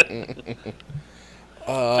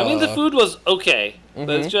 I mean, the food was okay, but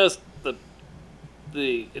it's just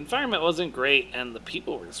the environment wasn't great, and the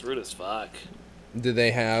people were just rude as fuck. Did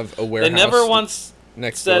they have a They warehouse never once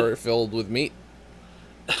next said- door filled with meat?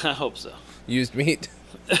 I hope so. Used meat?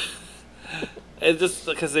 It's just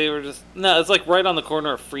because they were just... No, it's like right on the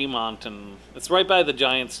corner of Fremont, and it's right by the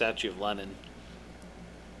giant statue of Lenin.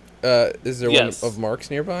 Is there Yes. one of Mark's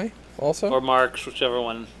nearby also? Or Marx, whichever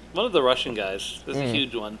one. One of the Russian guys. There's a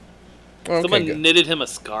huge one. Okay, Someone good. knitted him a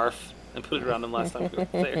scarf and put it around him last time we were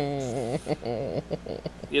there.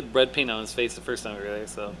 He had bread paint on his face the first time we were there,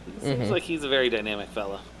 so it seems like he's a very dynamic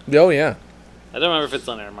fella. Oh, yeah. I don't remember if it's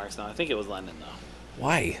Lenin or Marx now. I think it was Lenin, though.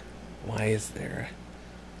 Why? Why is there...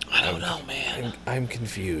 I don't know, man. I'm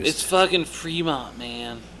confused. It's fucking Fremont,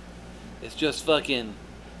 man. It's just fucking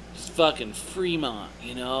Fremont,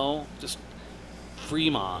 you know? Just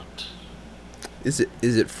Fremont. Is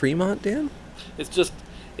it Fremont, Dan? It's just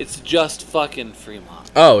fucking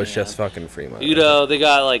Fremont. Oh, it's man. just fucking Fremont. You know, they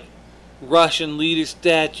got like Russian leader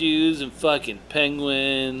statues and fucking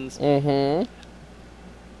penguins, Mm-hmm.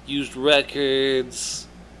 used records,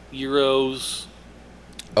 euros.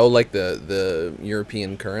 Oh, like the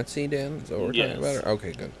European currency, Dan? Is that what we're Yes. talking about?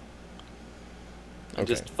 Okay, good. And Okay.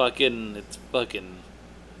 just it's fucking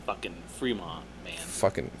Fremont, man.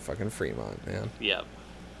 Fucking Fremont, man. Yep.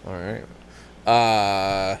 All right.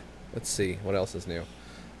 Let's see. What else is new?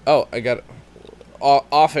 Oh, I got...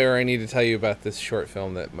 Off air, I need to tell you about this short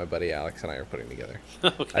film that my buddy Alex and I are putting together.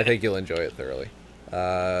 Okay. I think you'll enjoy it thoroughly.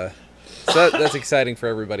 So that's exciting for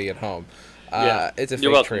everybody at home. Yeah. It's a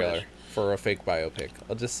You're fake welcome, trailer Rich. for a fake biopic.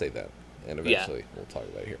 I'll just say that, and eventually we'll talk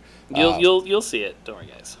about it here. You'll see it. Don't worry,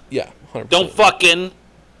 guys. Yeah, 100%. Don't fucking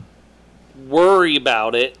worry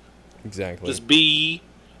about it. Exactly. Just be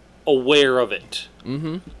aware of it.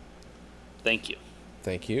 Mm-hmm. Thank you.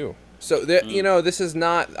 Thank you. So, this is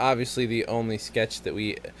not obviously the only sketch that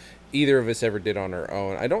either of us ever did on our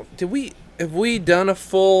own. Have we done a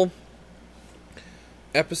full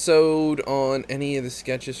episode on any of the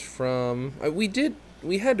sketches from...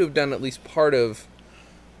 We had to have done at least part of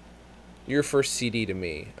your first CD to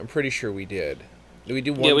me. I'm pretty sure we did. Did we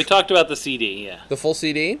do one? Yeah, we talked about the CD, yeah. The full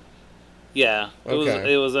CD? Yeah,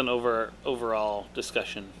 Okay. it was an overall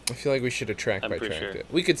discussion. I feel like we should have tracked I'm by pretty tracked sure. it.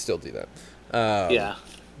 We could still do that. Yeah.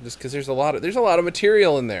 Just because there's a lot of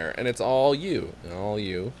material in there, and it's all you,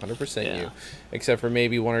 100% Yeah. you, except for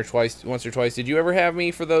maybe once or twice. Did you ever have me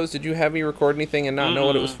for those? Did you have me record anything and not know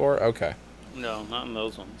what it was for? Okay, No, not in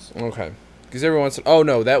those ones. okay. Because every once, oh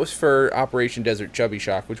no, that was for Operation Desert Chubby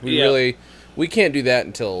Shock, which we can't do that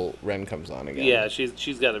until Ren comes on again. Yeah,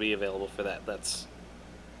 she's got to be available for that. That's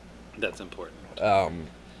That's important. Um,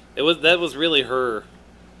 That was really her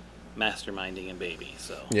masterminding in Baby.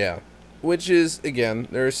 So yeah. Which is, again,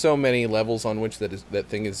 there are so many levels on which that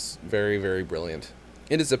thing is very, very brilliant.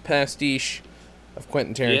 It is a pastiche of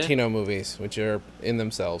Quentin Tarantino movies, which are in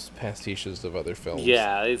themselves pastiches of other films.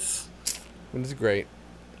 yeah, it's great.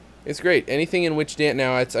 It's great. Anything in which I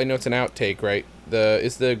know it's an outtake, right?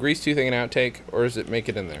 Is the Grease 2 thing an outtake, or does it make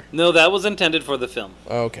it in there? no, that was intended for the film,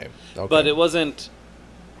 Okay. but it wasn't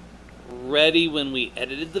ready when we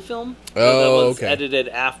edited the film. Oh, that was okay. edited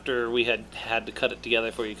after we had to cut it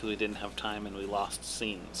together for you because we didn't have time and we lost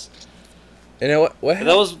scenes. And what And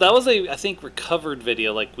that was a, I think, recovered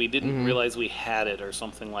video. Like, we didn't realize we had it or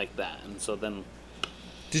something like that. And so then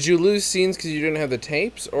Did you lose scenes because you didn't have the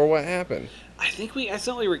tapes, or what happened? I think we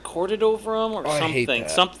accidentally recorded over them or Oh, I hate something.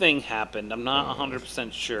 that. Something happened. I'm not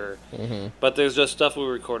 100% sure. But there's just stuff we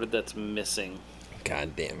recorded that's missing.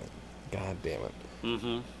 God damn it. God damn it.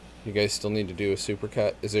 Mm-hmm. You guys still need to do a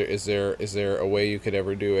supercut? Is there a way you could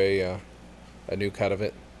ever do a new cut of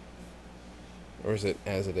it? Or is it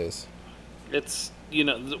as it is? It's,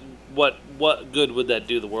 what good would that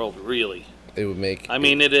do the world, really? It would make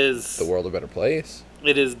it is the world a better place.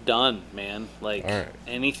 It is done, man. Like, All right.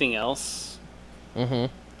 anything else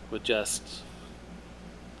would just...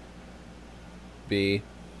 Be...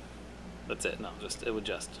 That's it. No, it would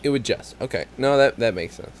just... It would just. Okay. No, that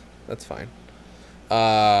makes sense. That's fine.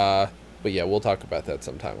 But yeah, we'll talk about that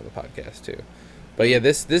sometime on the podcast too. But yeah,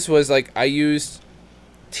 this was like, I used...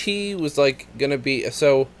 Tea was like gonna be...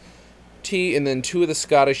 So... Tea and then 2 of the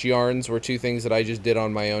Scottish yarns were 2 things that I just did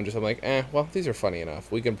on my own. Just I'm like, well, these are funny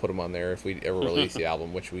enough. We can put them on there if we ever release the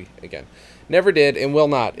album, which we, again, never did and will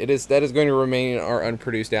not. That is going to remain our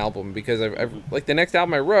unproduced album because I've like, the next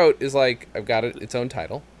album I wrote is like, I've got its own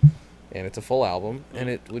title and it's a full album and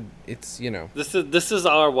it's This is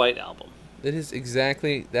our White Album. It is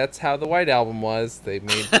exactly, that's how the White Album was. They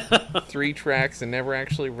made 3 tracks and never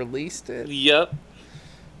actually released it. Yep.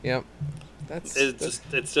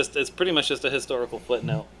 It's pretty much just a historical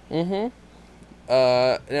footnote.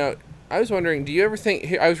 Now, I was wondering, do you ever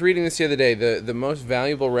think... I was reading this the other day. The most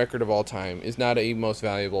valuable record of all time is not a most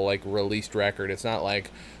valuable, like, released record. It's not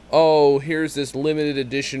like, oh, here's this limited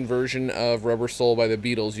edition version of Rubber Soul by the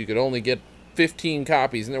Beatles. You could only get 15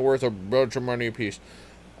 copies, and they're worth a bunch of money a piece.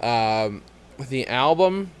 The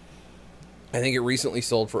album, I think it recently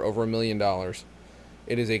sold for over $1 million.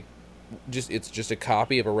 It is it's just a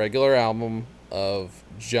copy of a regular album of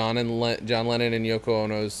John Lennon and Yoko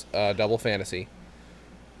Ono's Double Fantasy.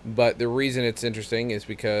 But the reason it's interesting is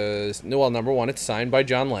because, number one, it's signed by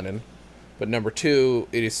John Lennon. But number 2,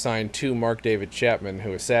 it is signed to Mark David Chapman,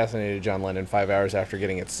 who assassinated John Lennon 5 hours after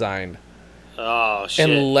getting it signed. Oh, shit.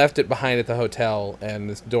 And left it behind at the hotel, and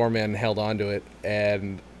this doorman held onto it,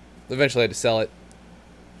 and eventually had to sell it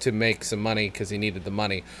to make some money because he needed the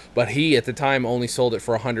money. But he, at the time, only sold it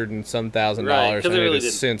for $100,000 and some, and it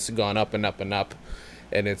has since gone up and up and up.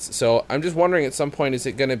 And so I'm just wondering, at some point, is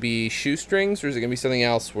it going to be shoestrings, or is it going to be something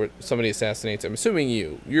else where somebody assassinates? I'm assuming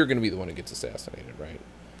you're going to be the one who gets assassinated, right?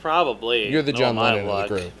 Probably. You're the John Lennon of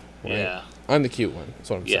the group. Right? Yeah. I'm the cute one. That's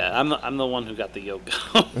what I'm saying. Yeah, I'm the one who got the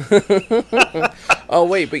Yoko. Oh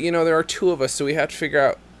wait, but there are 2 of us, so we have to figure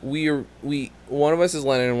out. One of us is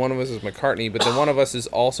Lennon and one of us is McCartney, but then one of us is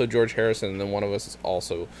also George Harrison, and then one of us is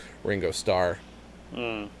also Ringo Starr.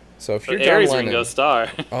 So if you're John Lennon, Ringo Starr.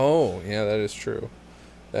 Oh yeah, that is true.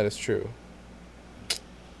 That is true.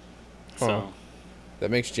 Huh. So that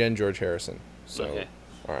makes Jen George Harrison. So okay.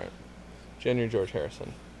 All right, Jen, you're George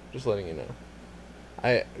Harrison. Just letting you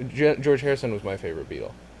know. George Harrison was my favorite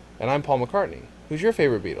Beatle, and I'm Paul McCartney. Who's your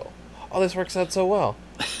favorite Beatle? Oh, this works out so well.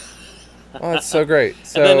 Oh, that's so great.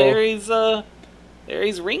 So, and then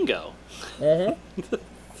Aries Ringo.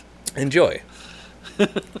 Enjoy.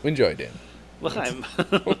 Enjoy, Dan. Well, Don't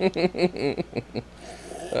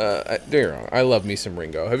get me wrong. I love me some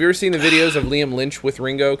Ringo. Have you ever seen the videos of Liam Lynch with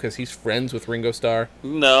Ringo? Because he's friends with Ringo Starr.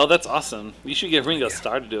 No, that's awesome. You should get Ringo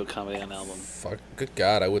Starr to do a comedy on album. Fuck, good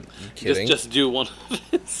God, I would. Are you kidding? Just do one of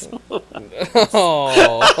his.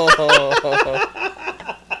 Oh.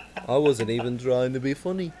 I wasn't even trying to be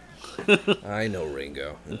funny. I know,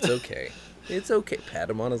 Ringo. It's okay. It's okay. Pat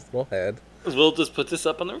him on his little head. We'll just put this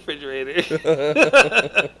up on the refrigerator.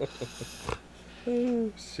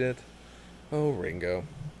 Oh, shit. Oh, Ringo.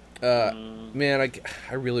 Man,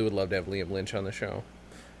 I really would love to have Liam Lynch on the show.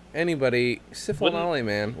 Anybody, Syphil and Ollie,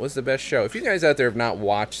 man, was the best show. If you guys out there have not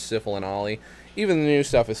watched Syphil and Ollie, even the new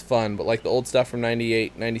stuff is fun, but like the old stuff from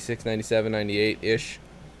 98, 96, 97, 98-ish,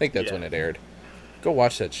 I think that's when it aired. Go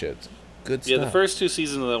watch that shit. It's good stuff. Yeah, the first 2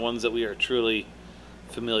 seasons are the ones that we are truly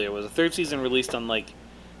familiar with. The 3rd season released on like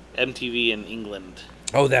MTV in England.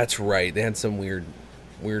 Oh, that's right. They had some weird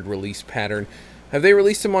release pattern. Have they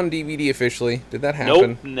released them on DVD officially? Did that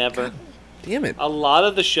happen? Nope, never. Damn it. A lot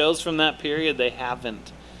of the shows from that period, they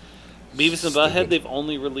haven't. Beavis and Butthead, they've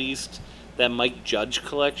only released that Mike Judge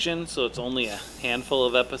collection, so it's only a handful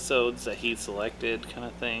of episodes that he selected, kind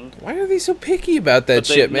of thing. Why are they so picky about that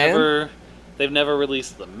shit, man? They've never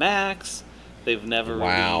released the Max. They've never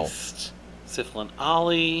released Sifl and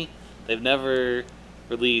Ollie. They've never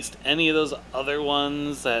released any of those other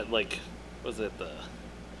ones that, like, was it the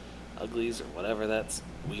Uglies or whatever that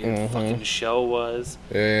weird fucking show was.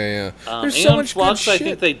 Yeah. There's so much Flux, good shit. I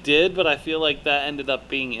think they did, but I feel like that ended up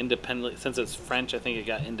being independently, since it's French, I think it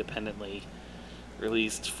got independently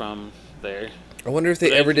released from there. I wonder if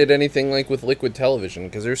they ever did anything like with Liquid Television,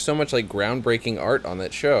 because there's so much like groundbreaking art on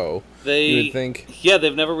that show. You would think. Yeah,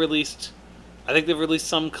 they've never released. I think they've released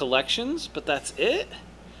some collections, but that's it.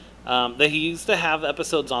 They used to have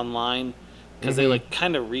episodes online because they like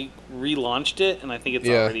kind of relaunched it, and I think it's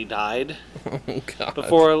already died. Oh god! But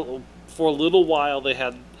for a little while, they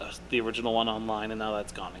had the original one online, and now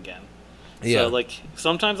that's gone again. Yeah. So like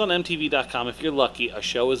sometimes on MTV.com, if you're lucky, a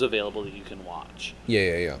show is available that you can watch.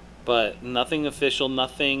 Yeah. But nothing official,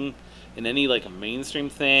 nothing in any like a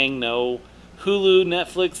mainstream thing. No Hulu,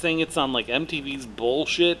 Netflix thing. It's on like MTV's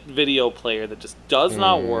bullshit video player that just does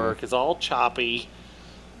not work. It's all choppy.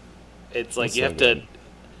 It's like you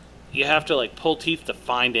have to like pull teeth to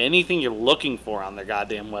find anything you're looking for on their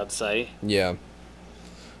goddamn website. Yeah.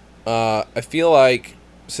 I feel like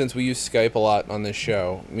since we use Skype a lot on this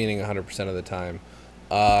show, meaning 100% of the time,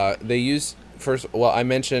 they use I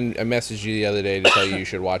messaged you the other day to tell you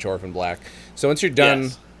should watch Orphan Black. So once you're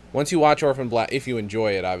done, once you watch Orphan Black, if you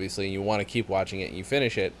enjoy it, obviously, and you want to keep watching it and you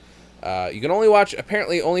finish it, you can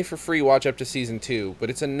only for free watch up to season 2,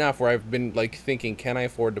 but it's enough where I've been like thinking, can I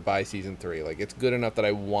afford to buy season 3? Like, it's good enough that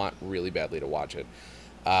I want really badly to watch it.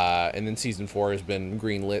 And then season 4 has been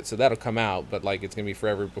greenlit, so that'll come out, but like it's gonna be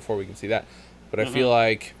forever before we can see that. But I feel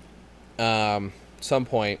like some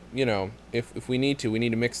point, if we need to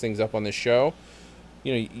mix things up on this show.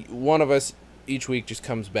 One of us each week just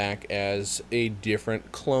comes back as a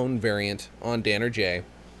different clone variant on Dan or Jay.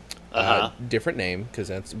 Different name,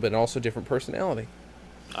 but also different personality.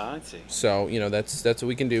 I see. So that's what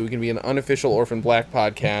we can do. We can be an unofficial Orphan Black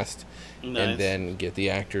podcast, and then get the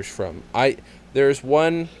actors from. There's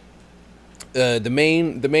one, the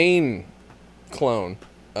main clone,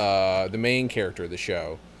 the main character of the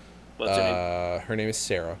show. What's her name? Her name is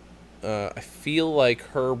Sarah. I feel like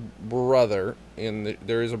her brother,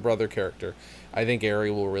 there is a brother character. I think Ari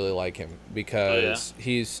will really like him because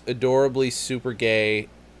he's adorably super gay,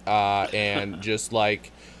 and just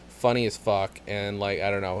like funny as fuck, and like I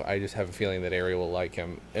don't know. I just have a feeling that Ari will like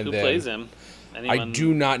him. And Who plays him? I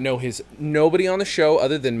do not know nobody on the show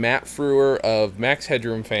other than Matt Frewer of Max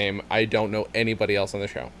Headroom fame. I don't know anybody else on the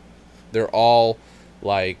show. They're all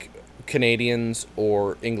like Canadians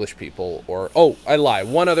or English people, I lie.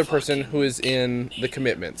 One other person who is in The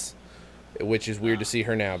Commitments, which is weird to see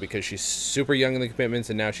her now because she's super young in The Commitments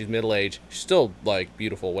and now she's middle-aged. She's still like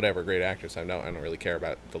beautiful, whatever, great actress. I don't really care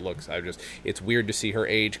about the looks. It's weird to see her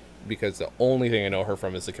age because the only thing I know her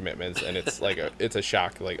from is The Commitments, and it's like it's a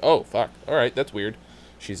shock. Like, oh fuck, all right, that's weird.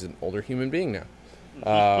 She's an older human being now.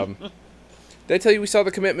 Did I tell you we saw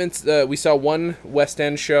The Commitments? We saw one West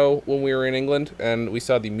End show when we were in England, and we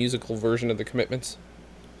saw the musical version of The Commitments.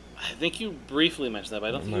 I think you briefly mentioned that, but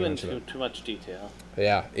I don't think you went into too much detail.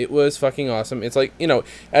 Yeah, it was fucking awesome. It's like,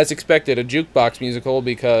 as expected, a jukebox musical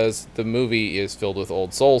because the movie is filled with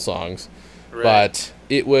old soul songs. Right. But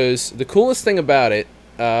it was the coolest thing about it.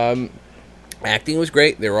 Acting was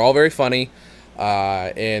great. They were all very funny.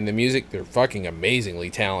 And the music, they're fucking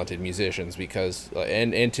amazingly talented musicians because,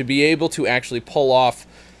 and to be able to actually pull off,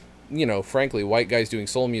 frankly, white guys doing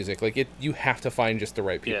soul music, like you have to find just the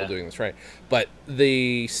right people doing this right. But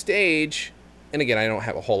the stage, and again, I don't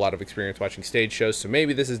have a whole lot of experience watching stage shows, so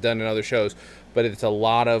maybe this is done in other shows, but it's a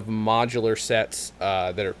lot of modular sets,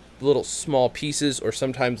 that are little small pieces, or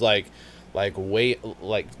sometimes like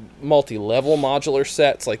multi-level modular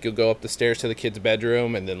sets, like you'll go up the stairs to the kid's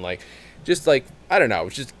bedroom and then just I don't know,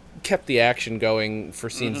 just kept the action going for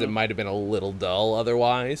scenes that might have been a little dull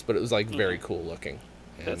otherwise, but it was very cool looking.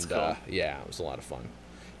 That's cool. Yeah, it was a lot of fun.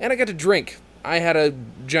 And I got to drink. I had a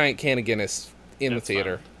giant can of Guinness in the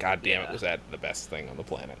theater. Fun. God damn it, was that the best thing on the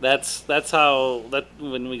planet. That's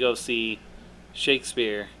when we go see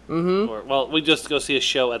Shakespeare, we just go see a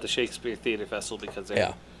show at the Shakespeare Theater Festival because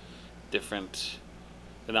they're different.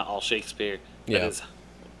 They're not all Shakespeare.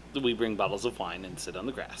 We bring bottles of wine and sit on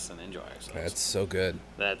the grass and enjoy ourselves. That's so good.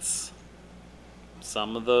 That's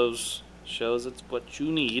some of those shows it's what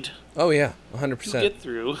you need Oh yeah, to 100%. get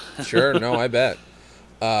through. Sure, no, I bet.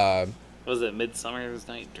 Was it Midsummer's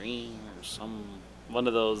Night Dream or one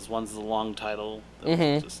of those ones with a long title? That was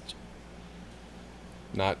Mhm. just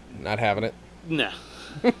Not having it. nah.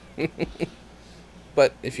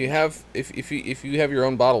 But if you have your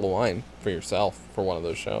own bottle of wine for yourself for one of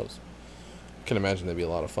those shows, I can imagine that'd be a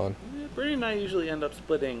lot of fun. Yeah, Brady and I usually end up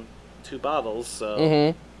splitting 2 bottles, so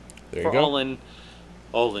Mm-hmm. There you for go.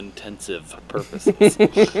 all intensive purposes.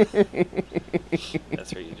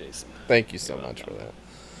 That's for you, Jason. Thank you so much for that.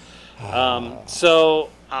 So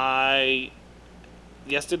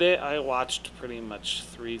yesterday I watched pretty much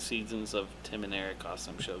 3 seasons of Tim and Eric.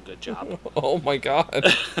 Awesome show. Good job. Oh my god.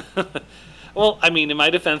 Well, I mean, in my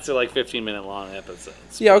defense, they're like 15-minute long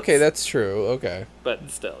episodes. Yeah, okay, that's true. Okay. But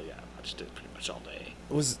still, yeah, I watched it pretty much all day.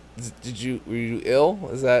 Were you ill?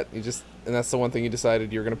 Is that and that's the one thing you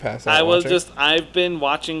decided you were gonna pass out? I've been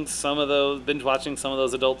watching binge watching some of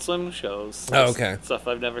those Adult Swim shows. Oh, okay. Stuff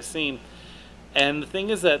I've never seen. And the thing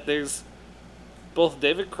is that there's both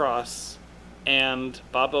David Cross and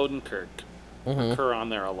Bob Odenkirk occur on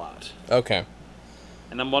there a lot. Okay.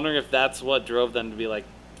 And I'm wondering if that's what drove them to be like,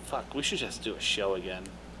 fuck, we should just do a show again.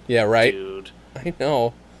 Yeah, right. Dude. I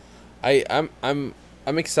know.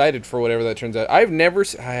 I'm excited for whatever that turns out. I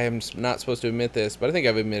am not supposed to admit this, but I think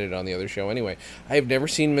I've admitted on the other show anyway. I have never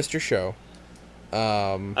seen Mr. Show.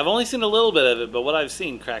 I've only seen a little bit of it, but what I've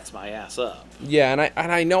seen cracks my ass up. Yeah,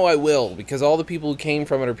 and I know I will, because all the people who came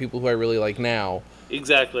from it are people who I really like now.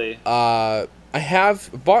 Exactly. I have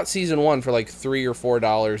bought season 1 for like $3 or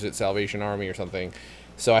 $4 at Salvation Army or something.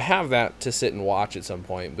 So I have that to sit and watch at some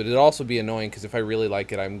point, but it'd also be annoying because if I really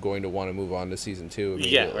like it, I'm going to want to move on to season 2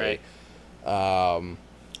 immediately. Yeah, right.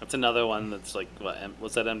 That's another one that's like, that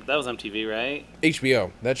was MTV, right?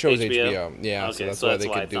 HBO. That show is HBO. Yeah, okay, so that's why they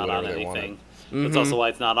could do whatever they anything. wanted. That's also why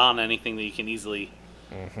it's not on anything that you can easily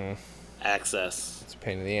access. It's a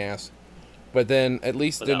pain in the ass. But then at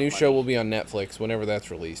least the Without new money. show will be on Netflix whenever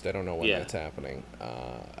that's released. I don't know when Yeah. that's happening.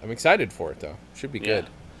 I'm excited for it though. Should be good.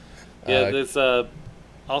 Yeah, there's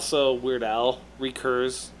also Weird Al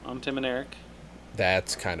recurs on Tim and Eric.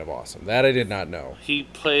 That's kind of awesome. That I did not know. He's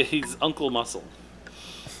Uncle Muscle.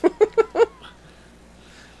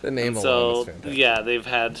 The name And alone is so fantastic. yeah, they've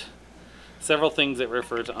had several things that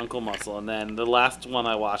refer to Uncle Muscle, and then the last one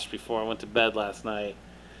I watched before I went to bed last night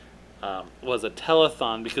was a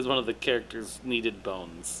telethon because one of the characters needed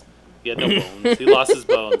bones. He had no bones. He lost his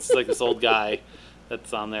bones. He's like this old guy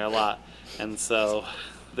that's on there a lot, and so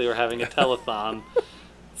they were having a telethon.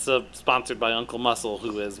 So sponsored by Uncle Muscle,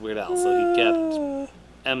 who is Weird Al. So he kept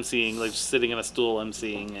emceeing, like just sitting in a stool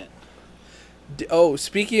emceeing it. Oh,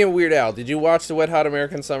 speaking of Weird Al, did you watch the Wet Hot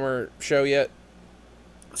American Summer show yet?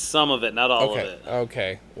 Some of it, not all Okay. of it.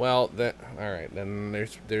 Okay. Well, all right. Then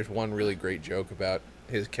there's one really great joke about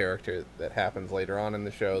his character that happens later on in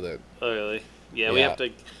the show that. Oh, really? Yeah, we Yeah. have to.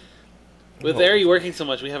 With Ari working so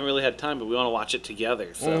much, we haven't really had time, but we want to watch it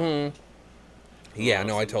together. So Yeah,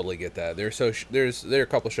 no, I totally get that. There are a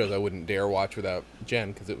couple of shows I wouldn't dare watch without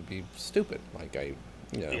Jen because it would be stupid. Like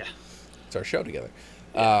yeah, it's our show together.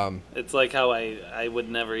 it's like how I would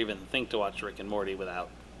never even think to watch Rick and Morty without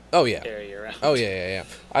Oh yeah. Ari around. Oh yeah.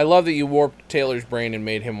 I love that you warped Taylor's brain and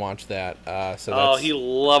made him watch that. So Oh, that's, he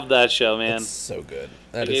loved that show, man. that's so good.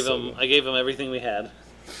 I gave him everything we had.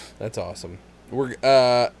 That's awesome.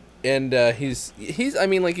 He's I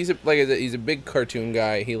mean, like he's a big cartoon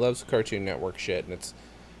guy. He loves Cartoon Network shit, and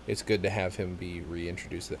it's good to have him be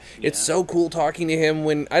reintroduced to that. It's so cool talking to him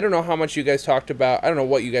when I don't know how much you guys talked about. I don't know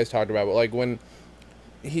what you guys talked about, but like when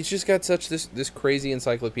he's just got such this crazy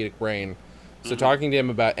encyclopedic brain. So talking to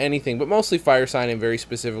him about anything, but mostly Fire Sign and very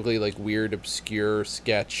specifically like weird, obscure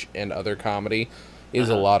sketch and other comedy is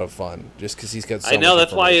a lot of fun. Just because he's got so I know, much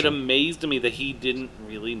that's why it information. amazed me that he didn't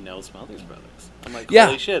really know Smothers Brothers. I'm like, Yeah.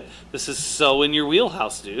 holy shit, this is so in your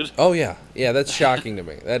wheelhouse, dude. Oh yeah, that's shocking to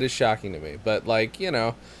me. That is shocking to me. But like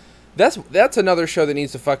that's another show that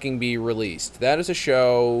needs to fucking be released. That is a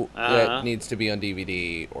show that needs to be on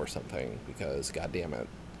DVD or something because goddamn it,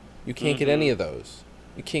 you can't get any of those.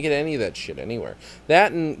 You can't get any of that shit anywhere.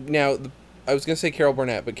 That and now I was gonna say Carol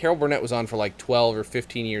Burnett, but Carol Burnett was on for like 12 or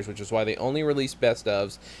 15 years, which is why they only released best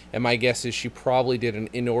ofs. And my guess is she probably did an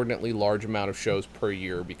inordinately large amount of shows per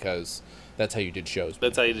year because that's how you did shows.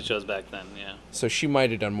 That's how you did shows back then, yeah. So she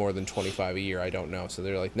might have done more than 25 a year. I don't know. So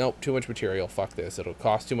they're like, nope, too much material. Fuck this. It'll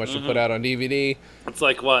cost too much to put out on DVD. It's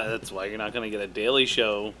like what? That's why you're not going to get a Daily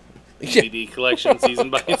Show DVD collection season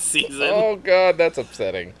by season. Oh God, that's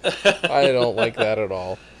upsetting. I don't like that at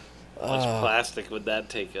all. How much plastic would that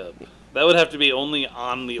take up? That would have to be only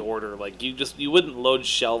on the order. Like, you wouldn't load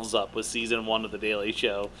shelves up with season 1 of The Daily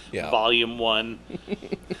Show, volume 1.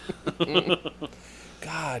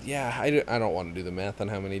 God, yeah, I don't want to do the math on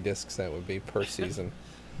how many discs that would be per season.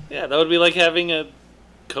 Yeah, that would be like having a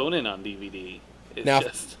Conan on DVD.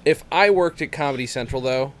 If I worked at Comedy Central,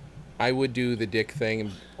 though, I would do the dick thing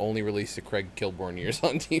and only release the Craig Kilborn years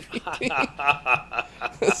on DVD.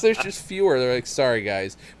 There's just fewer. They're like, sorry,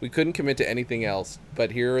 guys, we couldn't commit to anything else, but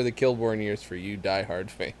here are the Kilborn years for you diehard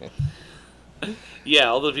fans. Yeah,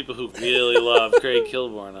 all the people who really love Craig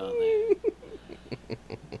Kilborn on there.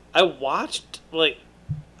 I watched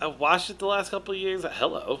it the last couple of years.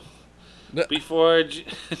 Hello. Before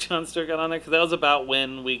Jon Stewart got on there, because that was about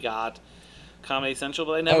when we got Comedy Central,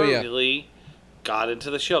 but I never really got into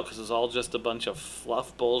the show because it was all just a bunch of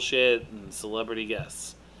fluff bullshit and celebrity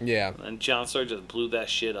guests. Yeah. And Jon Stewart just blew that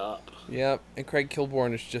shit up. Yep, and Craig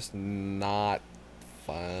Kilborn is just not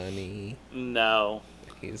funny. No.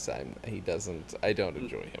 I don't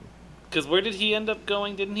enjoy him. Because where did he end up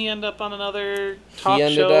going? Didn't he end up on another talk show?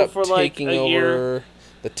 He ended show up for like taking a year? over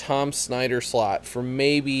the Tom Snyder slot for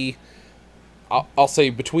maybe, I'll say,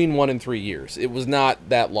 between 1 and 3 years. It was not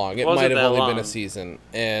that long. It might have only been a season,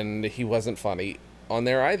 and he wasn't funny on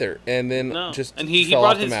there either. And then he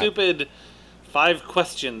brought his stupid 5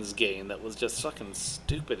 questions game that was just fucking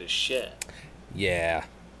stupid as shit. Yeah,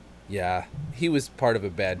 he was part of a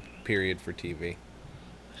bad period for TV.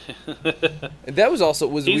 That was also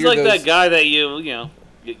He's like that guy that you know,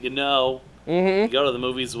 you go Mm-hmm. to the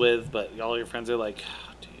movies with, but all your friends are like,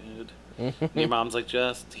 oh, dude. And your mom's like,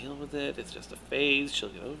 just deal with it. It's just a phase. She'll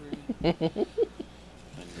get over it. And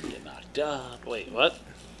you get knocked up. Wait, what?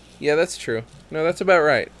 Yeah, that's true. No, that's about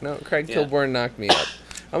right. No, Craig Kilborn knocked me up.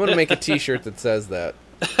 I'm going to make a t-shirt that says that.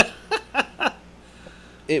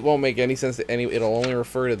 It won't make any sense to it'll only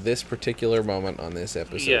refer to this particular moment on this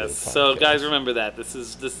episode. Yes, so guys, remember that. This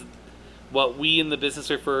is what we in the business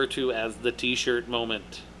refer to as the t-shirt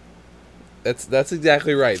moment. That's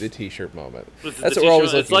exactly right, the t-shirt moment. That's what we're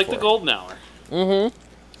always looking It's like for. the golden hour. Mm-hmm.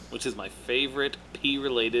 Which is my favorite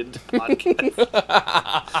P-related podcast.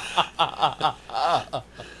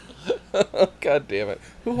 God damn it.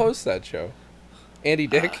 Who hosts that show? Andy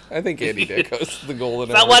Dick? I think Andy Dick hosts the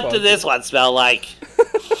golden hour. Now what does this one smell like?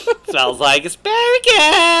 Smells like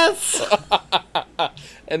asparagus!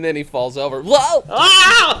 And then he falls over. Whoa!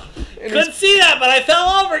 Oh! Couldn't see that, but I fell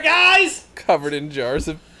over, guys! Covered in jars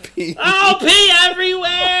of pee. Oh, pee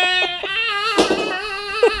everywhere!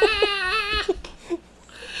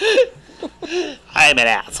 I'm an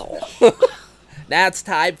asshole. Now it's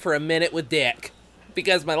time for a minute with Dick.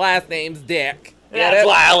 Because my last name's Dick. That's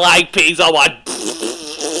why I like pee so much.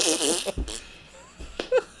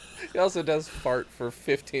 He also does fart for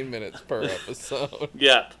 15 minutes per episode.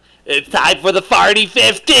 Yeah. It's time for the farty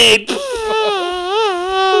 15.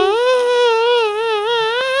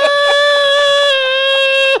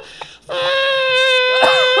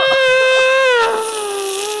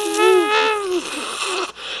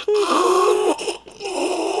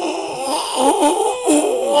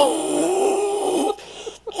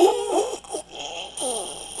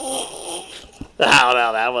 Oh,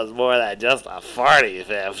 no, that was more than just a farty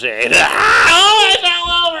 15. Oh, I fell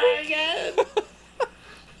over again.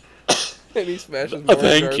 And he smashes Oh,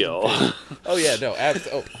 thank you. Oh, yeah, no,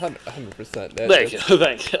 100%.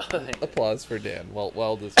 Thank you. Applause for Dan.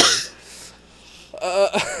 Well deserved.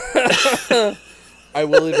 I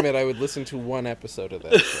will admit I would listen to one episode of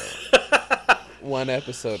that show. One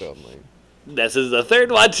episode only. This is the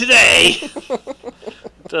third one today.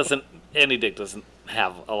 Andy Dick doesn't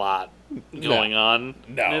have a lot going on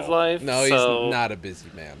in his life. No, he's not a busy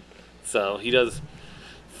man. So he does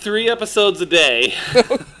 3 episodes a day.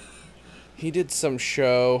 He did some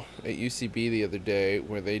show at UCB the other day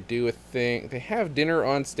where they do a thing. They have dinner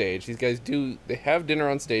on stage. These guys they have dinner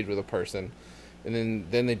on stage with a person, and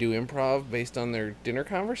then they do improv based on their dinner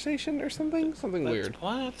conversation or something weird.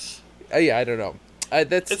 What? Yeah, I don't know.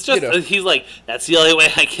 It's just he's like, that's the only way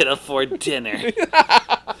I can afford dinner.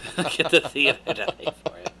 Get the theater to pay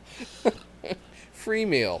for it. Free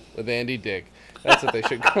meal with Andy Dick. That's what they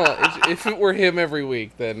should call it. If it were him every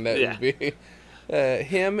week, then that would be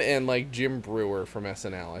him and like Jim Brewer from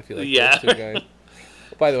SNL. I feel like those 2 guys.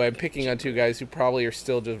 By the way, I'm picking on 2 guys who probably are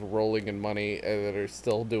still just rolling in money and that are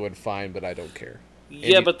still doing fine, but I don't care.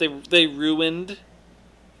 Yeah, but they ruined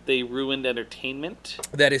entertainment.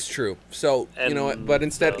 That is true. So, you know what, but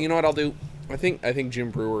instead, you know what I'll do? I think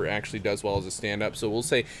Jim Brewer actually does well as a stand-up, so we'll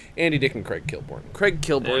say Andy Dick and Craig Kilborn. Craig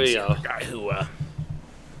Kilborn's the guy who,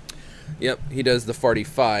 Yep, he does the Farty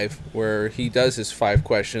 5, where he does his 5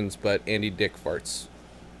 questions, but Andy Dick farts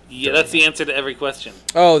Yeah, that's the answer to every question.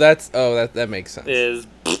 Oh, that makes sense. Is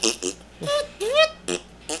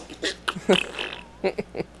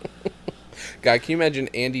God, can you imagine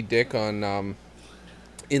Andy Dick on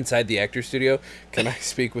Inside the Actor Studio? Can I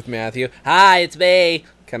speak with Matthew? Hi, it's me.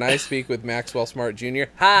 Can I speak with Maxwell Smart Jr.?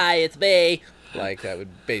 Hi, it's me. Like, that would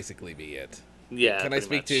basically be it. yeah. Can I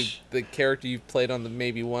speak to the character you've played on the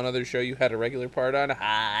maybe one other show you had a regular part on?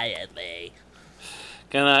 Hi, it's me.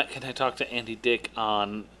 Can I talk to Andy Dick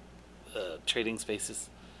on Trading Spaces?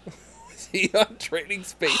 Is he on Trading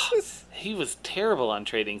Spaces? He was terrible on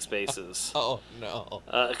Trading Spaces. Oh, no.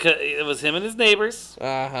 It was him and his neighbors,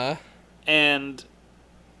 Uh-huh. and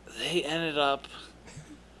they ended up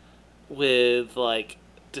with like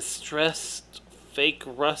distressed, fake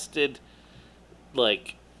rusted,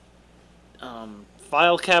 like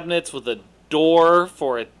file cabinets with a door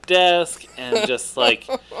for a desk, and just like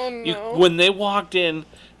Oh, no. when they walked in,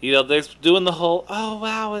 you know, they're doing the whole, oh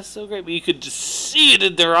wow, it's so great, but you could just see it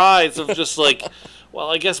in their eyes of just like, well,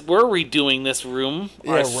 I guess we're redoing this room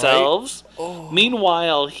Yeah, right. ourselves. Oh.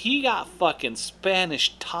 Meanwhile, he got fucking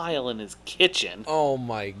Spanish tile in his kitchen. Oh,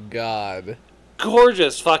 my God.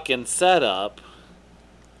 Gorgeous fucking setup.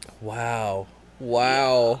 Wow.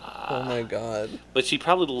 Wow. Oh, my God. But she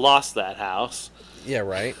probably lost that house. Yeah,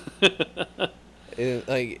 right.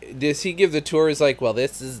 Like, does he give the tours like, well,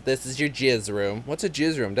 this is your jizz room? What's a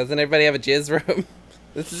jizz room? Doesn't everybody have a jizz room?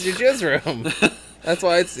 This is your jizz room. That's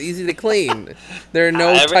why it's easy to clean. There are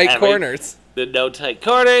no tight corners. There are no tight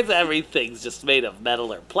corners. Everything's just made of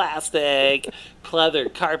metal or plastic.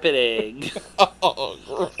 Pleather carpeting. Oh,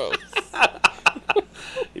 gross.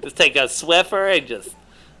 You just take a Swiffer and just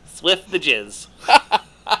swift the jizz.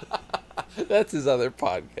 That's his other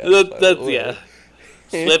podcast. That's yeah.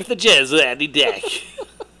 Swift the jizz with Andy Dick.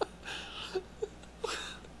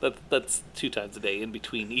 That's 2 times a day in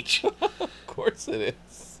between each Of course it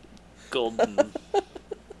is. golden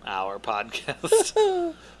hour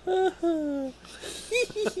podcast.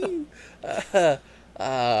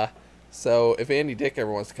 So if Andy Dick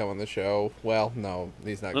ever wants to come on the show, well, no,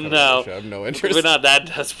 he's not coming on No, the show. I have no interest. we're not that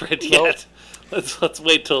desperate yet. Let's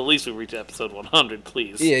wait till at least we reach episode 100,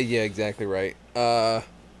 please. Yeah, exactly right.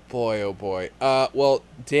 Boy, oh boy. Well,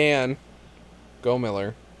 Dan, Go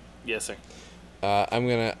Miller. Yes, sir. I'm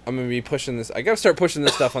gonna be pushing this. I gotta start pushing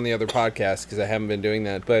this stuff on the other podcasts because I haven't been doing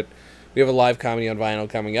that. But we have a live comedy on vinyl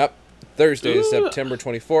coming up Thursday, Ooh. September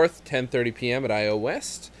 24th, 10:30 p.m. at IO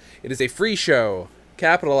West. It is a free show,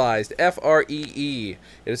 capitalized FREE.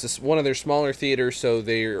 It is one of their smaller theaters, so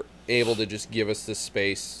they're able to just give us this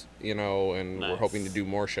space, you know, and we're Nice. hoping to do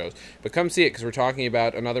more shows. But come see it because we're talking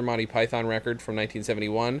about another Monty Python record from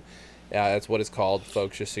 1971. That's what it's called,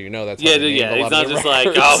 folks. Just so you know, that's how Yeah, they named a It's lot not of their just like,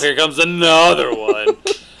 records. oh, here comes another one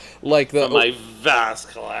like the from my vast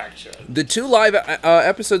collection. The 2 live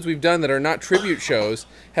episodes we've done that are not tribute shows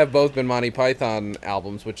have both been Monty Python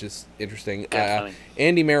albums, which is interesting. Definitely.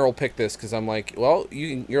 Andy Merrill picked this because I'm like, well,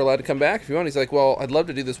 you're allowed to come back if you want. He's like, well, I'd love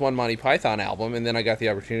to do this one Monty Python album, and then I got the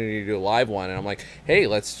opportunity to do a live one, and I'm like, hey,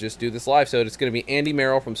 let's just do this live. So it's going to be Andy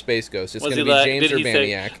Merrill from Space Ghost. It's Was going he to be like, James did he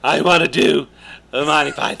say, Urbaniak. I want to do a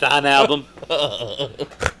Monty Python album.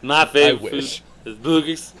 My favorite wish. food is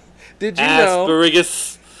boogers, Did you know?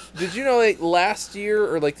 asparagus. Did you know like last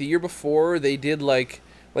year or like the year before they did like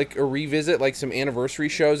a revisit, like some anniversary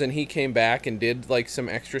shows, and he came back and did like some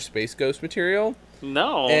extra Space Ghost material?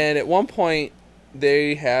 No. And at one point,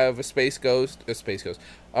 they have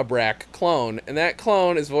a Brack clone, and that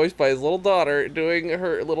clone is voiced by his little daughter doing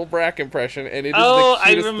her little Brack impression, and it is Oh, the I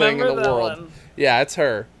cutest thing in remember the that world. one. Yeah, it's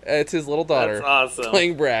her. It's his little daughter That's awesome.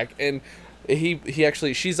 playing Brack, and he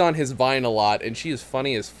actually, she's on his Vine a lot, and she is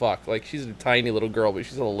funny as fuck. Like, she's a tiny little girl, but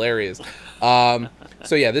she's hilarious.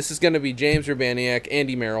 So yeah, this is going to be James Urbaniak,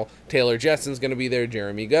 Andy Merrill, Taylor Jetson's going to be there,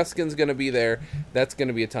 Jeremy Guskin's going to be there. That's going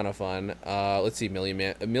to be a ton of fun. Let's see,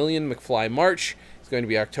 Million McFly March is going to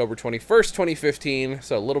be October 21st, 2015,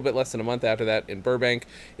 so a little bit less than a month after that in Burbank.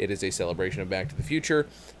 It is a celebration of Back to the Future.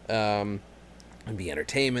 There'll be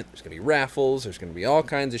entertainment, there's going to be raffles, there's going to be all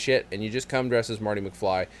kinds of shit, and you just come dressed as Marty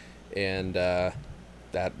McFly, and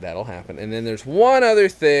that'll happen. And then there's one other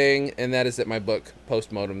thing, and that is that my book,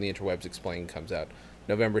 Postmodem, The Interwebs Explained, comes out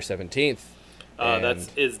November 17th. That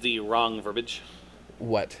is the wrong verbiage.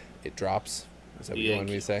 What? It drops? Is that what you wanted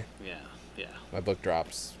me to say? Yeah. My book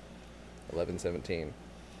drops 11/17.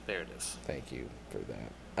 There it is. Thank you for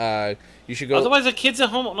that. You should go... Otherwise, the kids at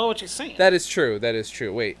home won't know what you're saying. That is true.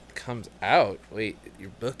 Wait, comes out. Wait, your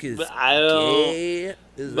book is But I don't- gay?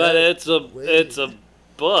 But it's a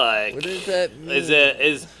book. What does that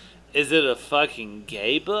mean? Is it a fucking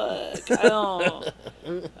gay book? I don't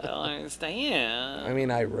understand. I mean,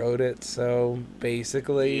 I wrote it, so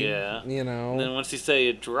basically, Yeah. you know. And then once you say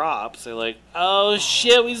it drops, they're like, oh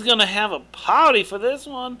shit, we's gonna have a party for this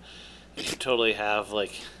one. You should totally have,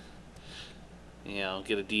 like,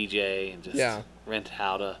 get a DJ and just rent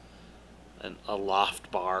out a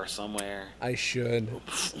loft bar somewhere. I should.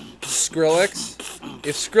 Skrillex?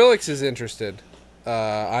 If Skrillex is interested,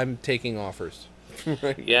 I'm taking offers.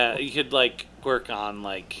 Right. Yeah, you could, like, work on,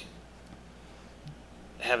 like,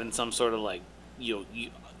 having some sort of, like, you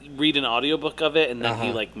read an audiobook of it, and then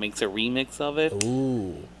he, like, makes a remix of it.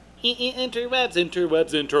 Ooh. Interwebs.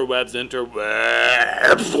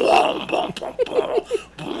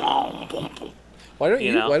 Why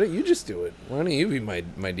don't you just do it? Why don't you be my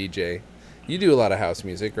DJ? You do a lot of house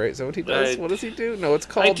music, right? Is that what he does? What does he do? No, it's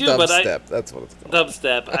called dubstep. That's what it's called.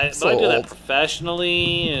 Dubstep. I do that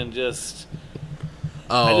professionally, and just...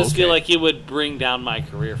 I just feel like it would bring down my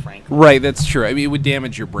career, frankly. Right, that's true. I mean, it would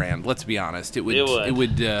damage your brand. Let's be honest. It would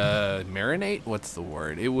marinate. What's the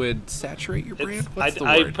word? It would saturate your brand. What's the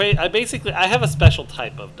word? I have a special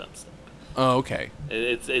type of dubstep. Oh, okay.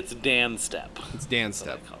 It's Dan Step. It's Dan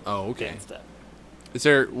Step. Oh, okay. Dan Step. Is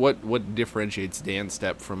there what differentiates Dan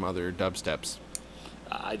Step from other dubsteps?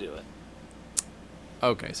 I do it.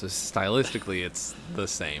 Okay, so stylistically, it's the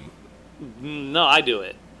same. No, I do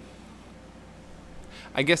it.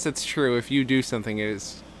 I guess that's true. If you do something, it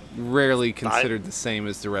is rarely considered the same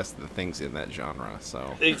as the rest of the things in that genre.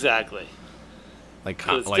 So exactly, like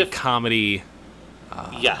comedy.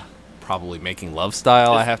 Yeah, probably making love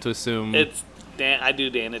style. I have to assume it's I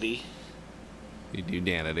do Danity. You do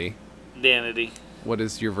Danity. Danity. What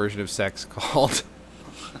is your version of sex called?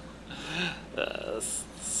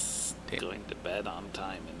 Going to bed on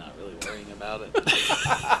time and not really worrying about it.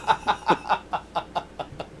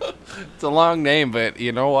 It's a long name, but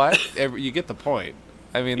you know what? You get the point.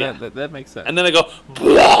 I mean, that makes sense. And then I go...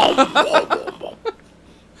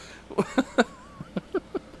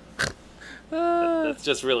 That's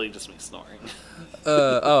just really just me snoring.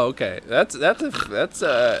 Okay. That's.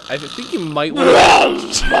 I think you might want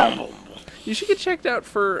to... You should get checked out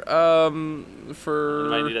for... I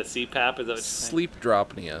might need a CPAP, is that what you're saying? Sleep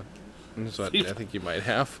dropnea. That's what I think you might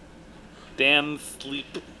have. Dan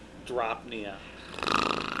sleep dropnea.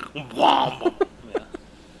 Yeah.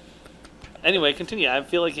 Anyway, continue. I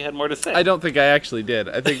feel like you had more to say. I don't think I actually did.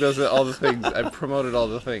 I think those are all the things. I promoted all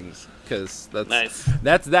the things because that's nice.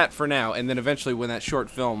 That's that for now. And then eventually, when that short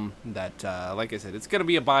film that, like I said, it's gonna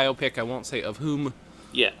be a biopic. I won't say of whom.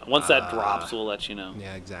 Yeah. Once that drops, we'll let you know.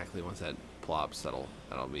 Yeah, exactly. Once that plops, that'll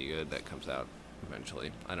be good. That comes out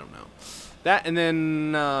eventually. I don't know. That and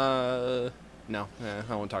then no, I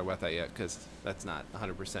won't talk about that yet because that's not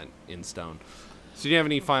 100% in stone. So do you have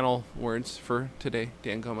any final words for today,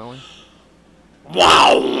 Dan Comelli?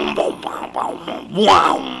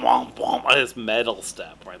 His metal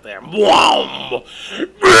step right there. That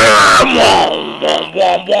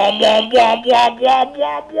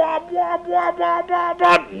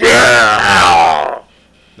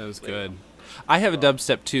was good. I have a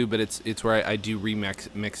dubstep too, but it's where I do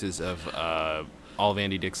mixes of all of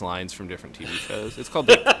Andy Dick's lines from different TV shows. It's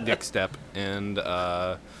called Dick Step, and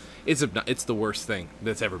it's the worst thing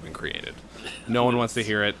that's ever been created. No one wants to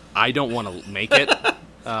hear it. I don't want to make it,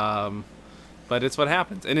 but it's what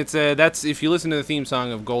happens. And that's if you listen to the theme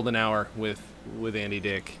song of Golden Hour with Andy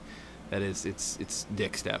Dick, it's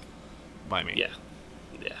Dick Step by me. Yeah.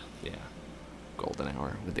 Golden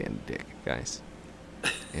Hour with Andy Dick, guys.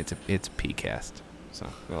 It's PCast, so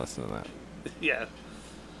go listen to that. Yeah.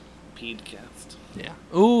 Pedcast. Yeah.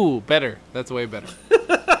 Ooh, better. That's way better.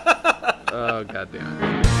 Oh,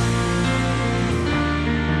 goddamn.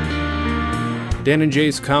 Dan and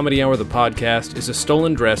Jay's Comedy Hour, the podcast, is a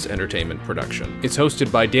Stolen Dress Entertainment production. It's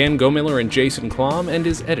hosted by Dan Gomiller and Jason Klom and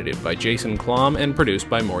is edited by Jason Klom and produced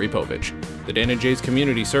by Maury Povich. The Dan and Jay's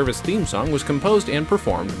Community Service theme song was composed and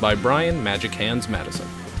performed by Brian Magic Hands Madison.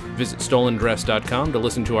 Visit stolendress.com to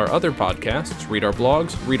listen to our other podcasts, read our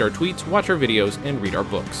blogs, read our tweets, watch our videos, and read our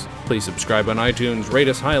books. Please subscribe on iTunes, rate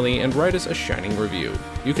us highly, and write us a shining review.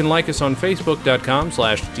 You can like us on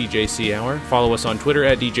facebook.com/DJCHour, follow us on Twitter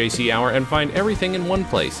 @DJCHour, and find everything in one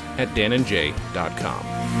place at danandjay.com.